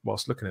whilst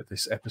looking at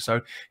this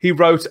episode. He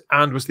wrote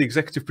and was the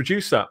executive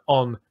producer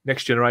on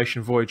Next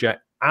Generation,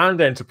 Voyager, and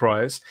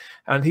Enterprise,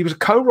 and he was a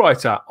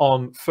co-writer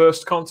on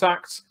First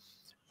Contact,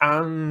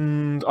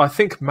 and I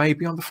think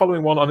maybe on the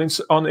following one on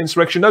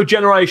Insurrection. No,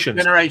 Generations.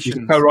 He's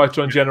a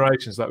co-writer on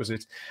Generations. That was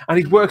it. And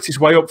he'd worked his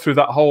way up through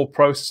that whole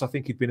process. I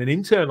think he'd been an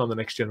intern on the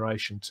Next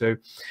Generation too.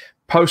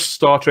 Post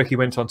Star Trek, he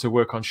went on to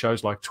work on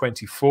shows like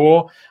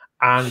 24.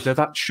 And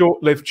that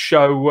short-lived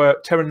show,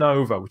 Terra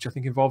Nova, which I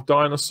think involved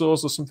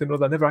dinosaurs or something or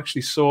other. I never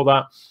actually saw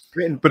that.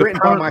 Written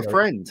by my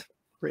friend.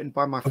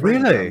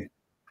 Really?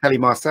 Kelly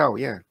Marcel,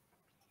 yeah.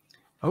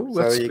 Oh,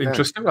 that's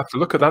interesting. I'll have to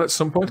look at that at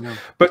some point. Yeah.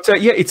 But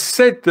it's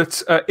said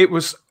that it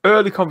was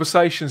early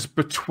conversations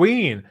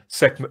between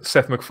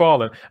Seth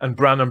MacFarlane and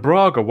Brandon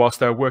Braga whilst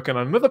they were working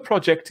on another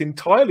project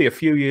entirely a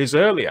few years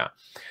earlier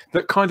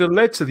that kind of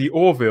led to the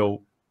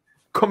Orville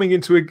coming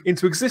into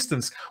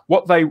existence.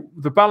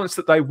 The balance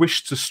that they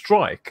wished to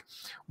strike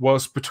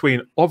was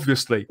between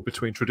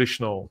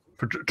traditional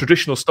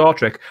Star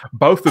Trek.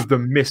 Both of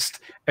them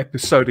missed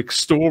episodic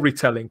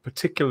storytelling,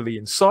 particularly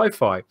in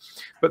sci-fi,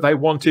 but they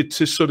wanted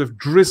to sort of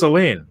drizzle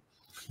in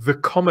the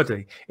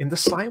comedy in the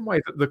same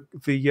way that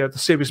the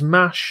series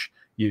MASH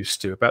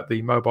used to, about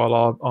the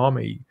Mobile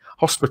Army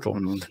Hospital,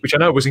 which I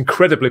know was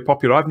incredibly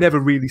popular. I've never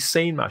really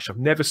seen MASH. I've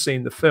never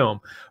seen the film,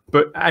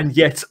 and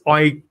yet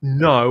I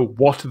know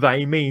what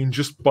they mean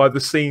just by the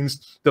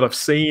scenes that I've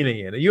seen.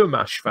 Ian, are you a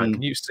MASH fan?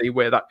 Can you see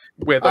where the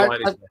line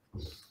is?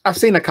 I've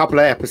seen a couple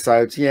of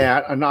episodes,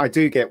 yeah, and I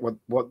do get what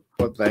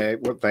they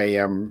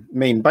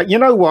mean. But you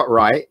know what,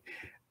 right?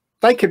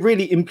 They could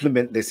really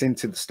implement this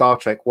into the Star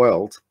Trek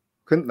world,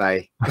 couldn't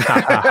they?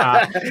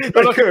 They're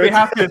not going to be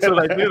happy until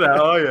they do that,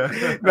 are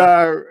you?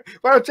 No.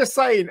 Well, I'm just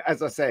saying,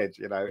 as I said,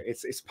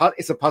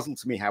 it's a puzzle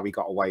to me how we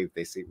got away with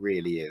this. It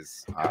really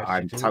is.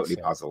 I'm totally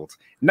puzzled.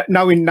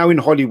 Knowing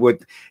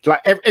Hollywood,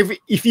 like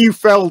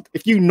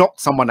if you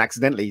knocked someone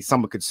accidentally,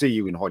 someone could sue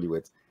you in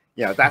Hollywood.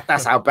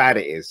 That's how bad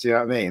it is. You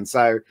know what I mean?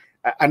 So,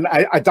 and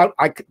I don't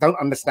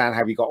understand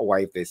how we got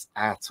away with this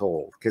at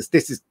all, because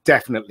this is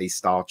definitely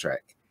Star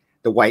Trek.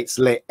 The way it's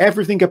lit,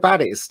 everything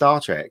about it is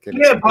Star Trek. But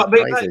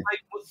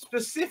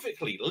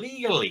specifically,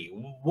 legally,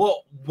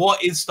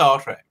 what is Star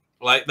Trek?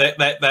 Like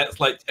that's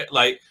like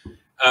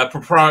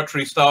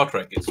proprietary Star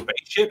Trek. It's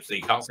spaceships, so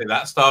you can't say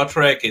that Star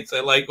Trek. It's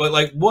like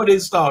what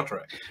is Star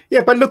Trek?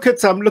 Yeah, but look at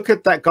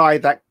that guy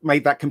that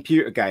made that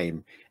computer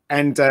game,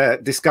 and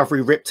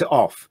Discovery ripped it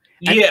off.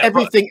 And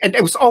everything, and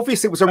it was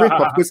obvious it was a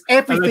rip-off because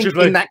everything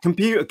Allegedly. in that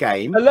computer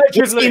game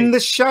Allegedly. was in the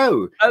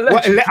show.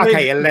 Allegedly. Well,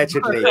 okay,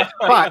 allegedly.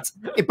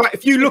 but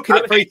if you look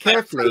at it very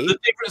carefully, the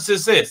difference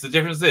is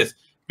this: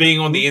 being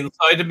on the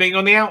inside and being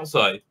on the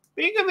outside.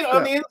 Being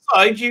on the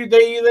inside,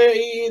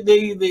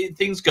 they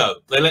things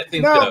go. They let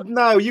things go.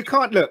 No, you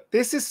can't. Look,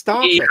 this is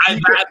Star Trek.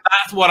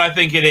 That's what I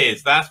think it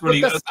is. That's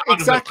really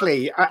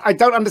exactly. I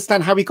don't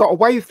understand how he got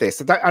away with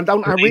this. I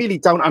really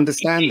don't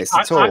understand this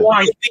at all.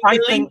 I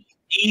think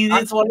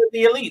he's one of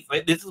the elites.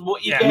 Like, this is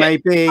what you get.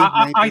 Maybe.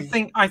 I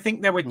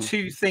think there were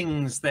two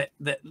things that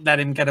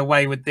let him get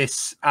away with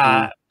this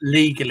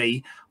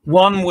legally.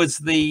 One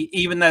was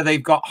even though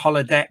they've got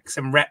holodecks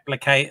and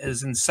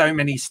replicators and so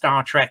many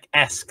Star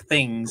Trek-esque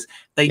things,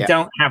 they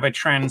don't have a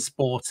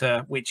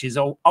transporter, which has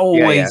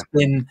always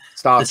been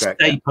the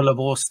staple of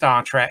all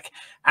Star Trek.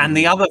 And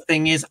the other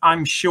thing is,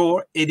 I'm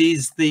sure it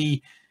is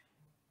the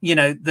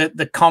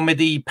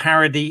comedy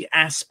parody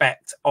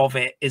aspect of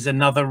it is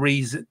another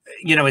reason,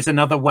 is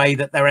another way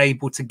that they're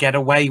able to get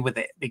away with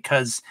it,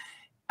 because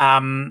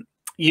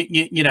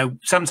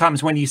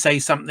sometimes when you say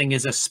something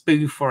is a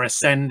spoof or a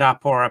send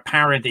up or a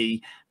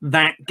parody,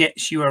 that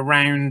gets you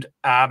around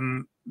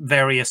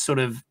various sort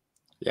of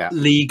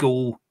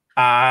legal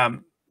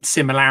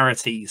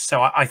similarities.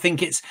 So I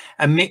think it's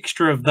a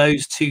mixture of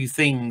those two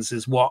things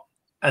is what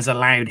has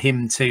allowed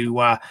him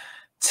to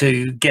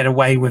get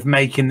away with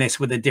making this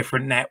with a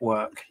different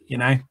network,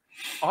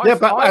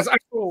 But as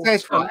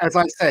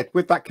I said,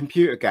 with that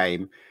computer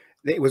game,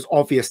 it was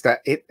obvious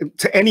that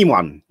to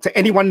anyone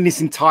in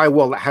this entire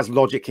world that has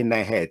logic in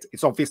their head,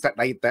 it's obvious that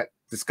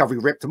Discovery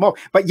ripped them off.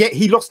 But yet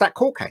he lost that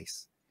court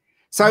case.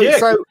 Because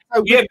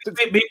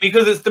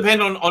it's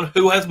dependent on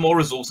who has more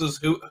resources,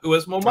 who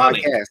has more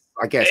money.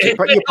 I guess.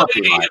 But you're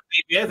probably right.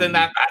 Yeah, then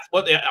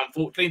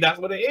unfortunately that's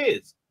what it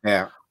is.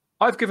 Yeah.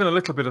 I've given a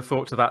little bit of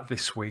thought to that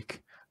this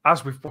week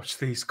as we've watched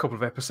these couple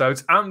of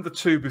episodes and the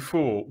two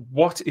before.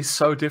 What is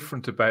so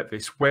different about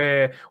this?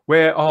 Where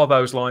are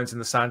those lines in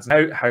the sand?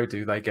 How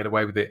do they get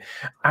away with it?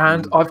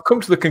 And I've come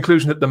to the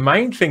conclusion that the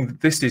main thing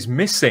that this is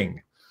missing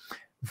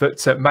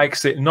that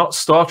makes it not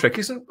Star Trek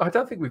isn't, I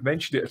don't think we've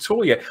mentioned it at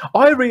all yet.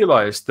 I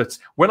realized that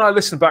when I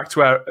listened back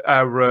to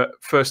our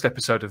first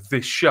episode of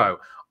this show,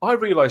 I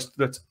realized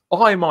that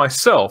I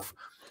myself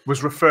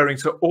was referring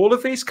to all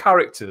of these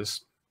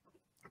characters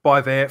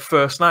by their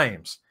first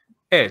names.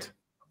 Ed,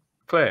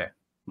 Claire,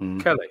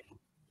 Kelly,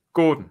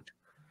 Gordon,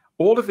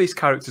 all of these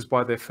characters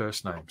by their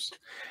first names.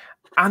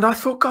 And I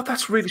thought, God,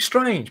 that's really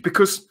strange,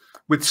 because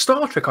with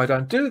Star Trek, I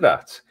don't do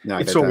that. No,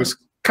 it's always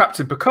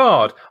Captain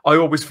Picard. I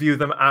always view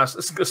them as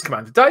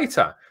Commander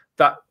Data.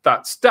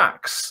 That's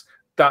Dax.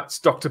 That's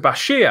Dr.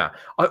 Bashir.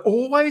 I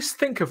always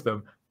think of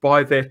them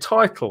by their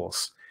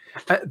titles.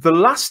 The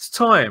last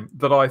time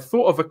that I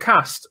thought of a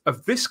cast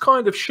of this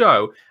kind of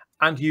show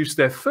and used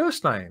their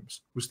first names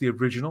was the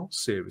original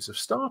series of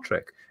Star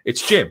Trek.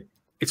 It's Jim.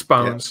 It's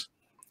Bones.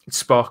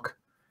 It's Spock.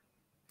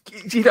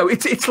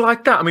 It's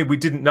like that. I mean, we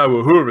didn't know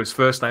Uhura's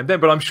first name then,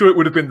 but I'm sure it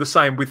would have been the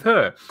same with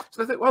her.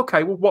 So I think,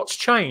 okay, well, what's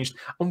changed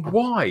and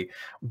why?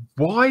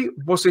 Why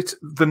was it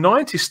the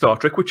 90s Star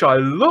Trek, which I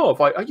love?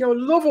 I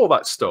love all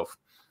that stuff.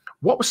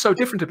 What was so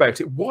different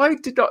about it? Why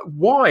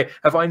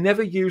have I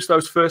never used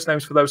those first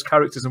names for those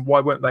characters, and why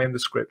weren't they in the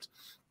script?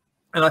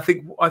 And I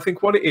think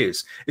what it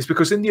is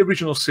because in the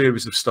original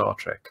series of Star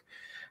Trek,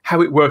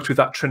 how it worked with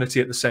that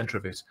trinity at the center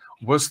of it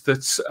was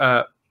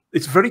that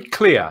it's very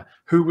clear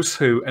who was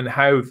who and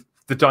how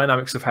the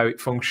dynamics of how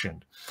it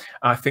functioned.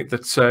 I think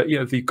that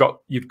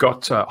you've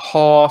got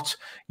Hart,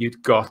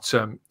 you've got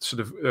sort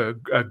of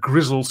a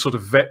grizzled sort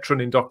of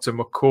veteran in Dr.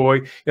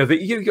 McCoy.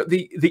 You've got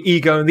the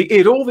ego and the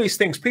id. All these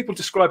things, people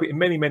describe it in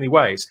many, many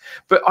ways.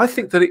 But I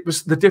think that it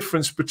was the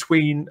difference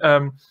between,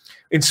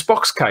 in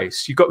Spock's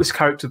case, you got this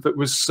character that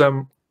was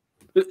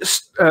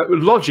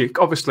logic,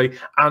 obviously,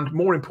 and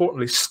more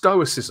importantly,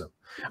 stoicism.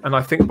 And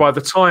I think by the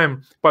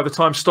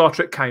time Star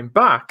Trek came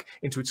back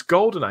into its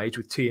golden age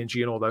with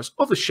TNG and all those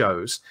other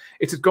shows,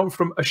 it had gone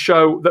from a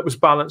show that was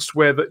balanced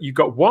where that you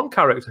got one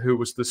character who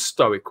was the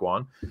stoic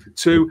one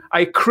to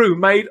a crew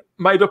made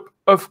up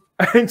of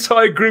an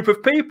entire group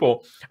of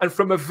people, and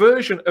from a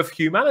version of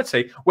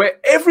humanity where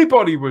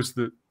everybody was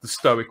the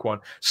stoic one.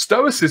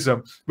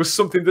 Stoicism was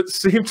something that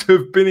seemed to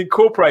have been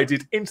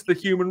incorporated into the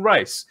human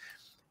race.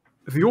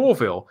 The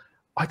Orville,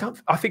 I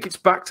think it's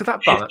back to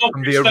that balance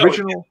from the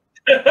original.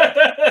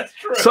 That's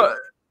true. So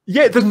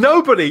yeah,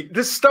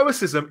 the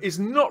stoicism is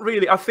not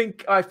really. I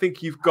think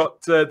you've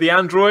got the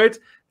android.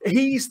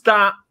 He's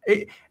that.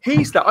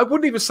 I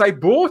wouldn't even say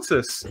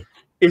Bortus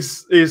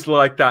is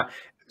like that.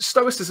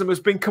 Stoicism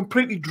has been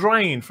completely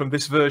drained from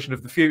this version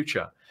of the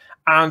future.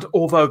 And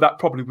although that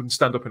probably wouldn't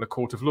stand up in a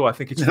court of law, I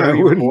think it's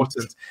very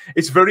important.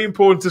 It's very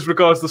important as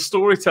regards the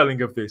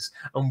storytelling of this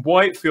and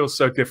why it feels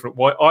so different,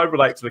 why I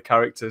relate to the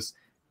characters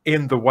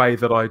in the way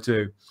that I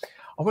do.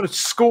 I'm going to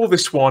score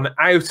this one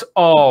out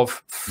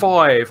of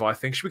 5, I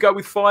think. Should we go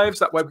with 5s?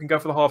 That way we can go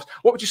for the halves.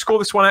 What would you score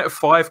this one out of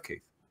 5,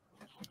 Keith?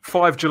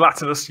 5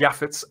 gelatinous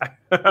yaffets.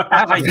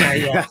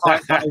 Yeah.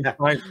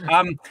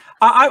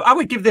 I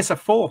would give this a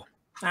 4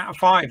 out of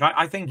 5.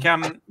 I think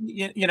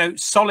you know,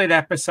 solid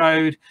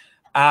episode,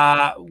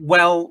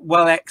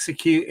 well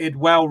executed,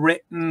 well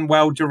written,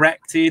 well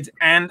directed,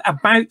 and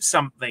about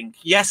something.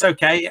 Yes,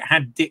 okay, it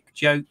had dick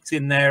jokes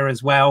in there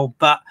as well,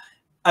 but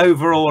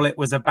overall it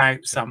was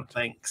about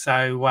something.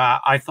 So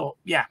I thought,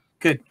 yeah,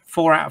 good.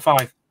 4 out of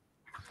 5.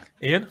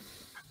 Ian?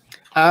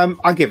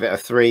 I give it a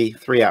 3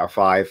 out of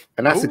 5,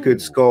 and that's a good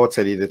score, to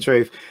tell you the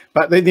truth.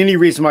 But the only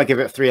reason why I give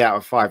it a 3 out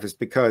of 5 is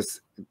because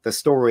the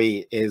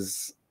story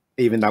is,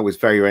 even though it was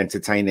very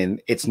entertaining,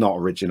 it's not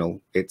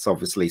original. It's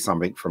obviously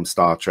something from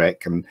Star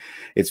Trek, and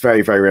it's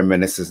very, very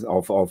reminiscent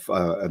of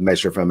A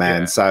Measure of a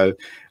Man. Yeah. So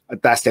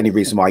that's the only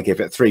reason why I give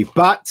it 3.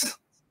 But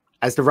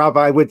as the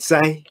rabbi would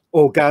say,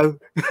 or go,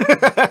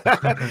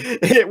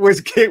 it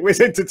was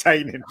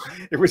entertaining.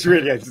 It was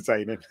really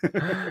entertaining.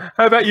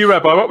 How about you,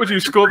 Rabbi? What would you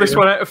score this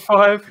one out of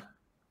 5?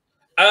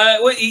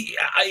 Well, you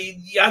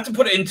have to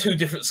put it in 2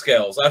 different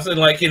scales. I think,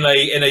 like in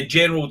a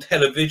general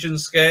television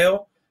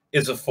scale,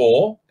 is a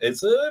 4.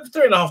 It's a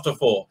 3.5 to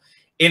 4.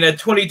 In a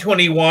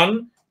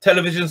 2021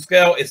 television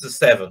scale, it's a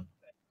 7.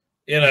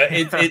 You know,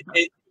 I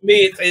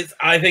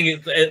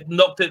think it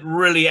knocked it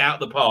really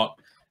out the park.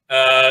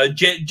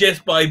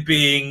 Just by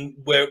being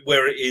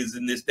where it is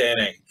in this day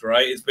and age,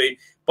 right?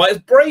 But it's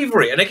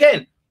bravery, and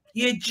again,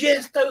 you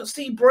just don't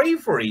see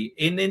bravery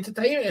in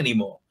entertainment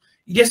anymore.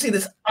 You just see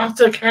this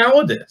utter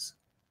cowardice.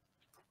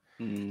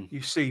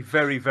 You see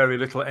very, very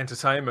little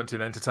entertainment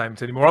in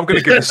entertainment anymore. I'm going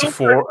to give this a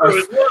 4.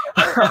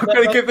 I'm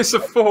going to give this a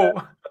 4.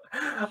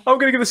 I'm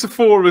going to give this a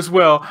 4 as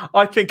well.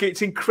 I think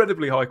it's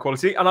incredibly high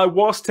quality, and I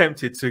was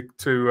tempted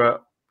to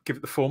give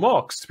it the 4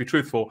 marks, to be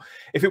truthful,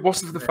 if it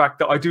wasn't for the fact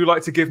that I do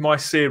like to give my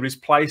series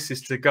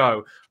places to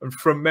go. And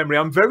from memory,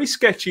 I'm very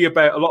sketchy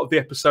about a lot of the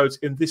episodes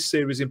in this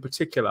series in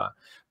particular,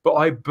 but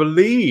I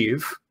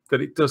believe that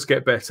it does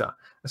get better.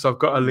 And so I've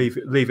got to leave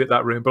it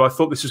that room. But I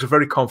thought this was a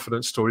very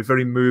confident story,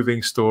 very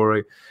moving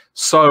story,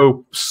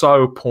 so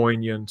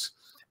poignant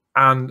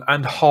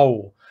and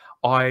whole.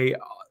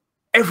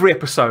 Every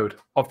episode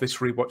of this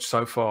rewatch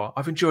so far,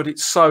 I've enjoyed it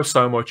so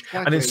much.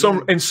 Okay, and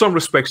in some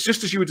respects,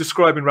 just as you were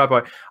describing,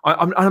 Rabbi,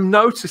 I'm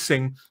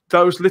noticing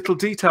those little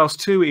details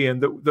too,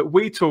 Ian, that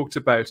we talked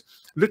about.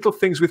 Little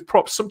things with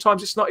props.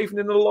 Sometimes it's not even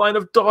in a line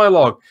of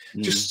dialogue,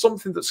 just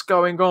something that's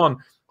going on.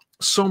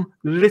 Some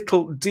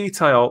little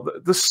detail.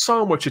 There's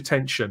so much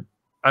attention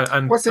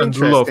and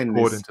love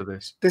poured into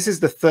this. This is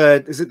the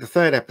third. Is it the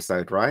 3rd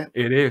episode? Right.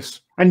 It is.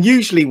 And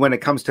usually, when it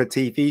comes to a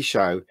TV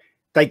show,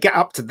 they get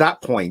up to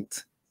that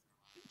point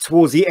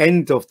towards the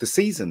end of the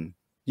season.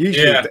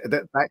 Usually,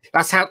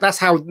 that's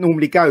how it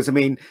normally goes. I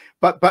mean,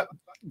 but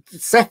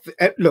Seth,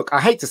 look, I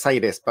hate to say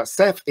this, but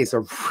Seth is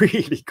a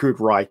really good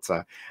writer,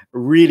 a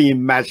really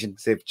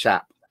imaginative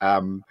chap,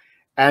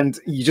 and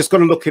you just got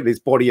to look at his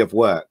body of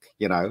work,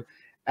 you know.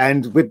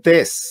 And with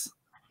this,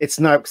 it's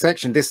no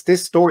exception. This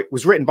story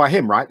was written by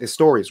him, right? This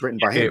story is written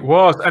by him. It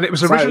was, and it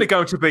was originally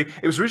going to be.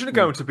 It was originally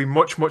going to be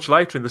much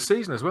later in the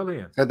season as well,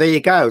 Ian. So there you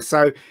go.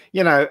 So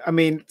you know, I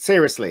mean,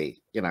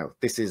 seriously, you know,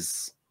 this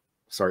is.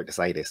 Sorry to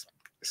say this,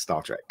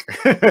 Star Trek.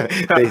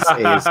 This is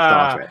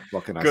Star Trek.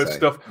 What can I say? Good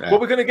stuff. Yeah. Well,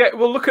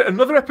 we'll look at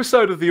another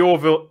episode of the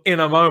Orville in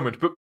a moment,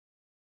 but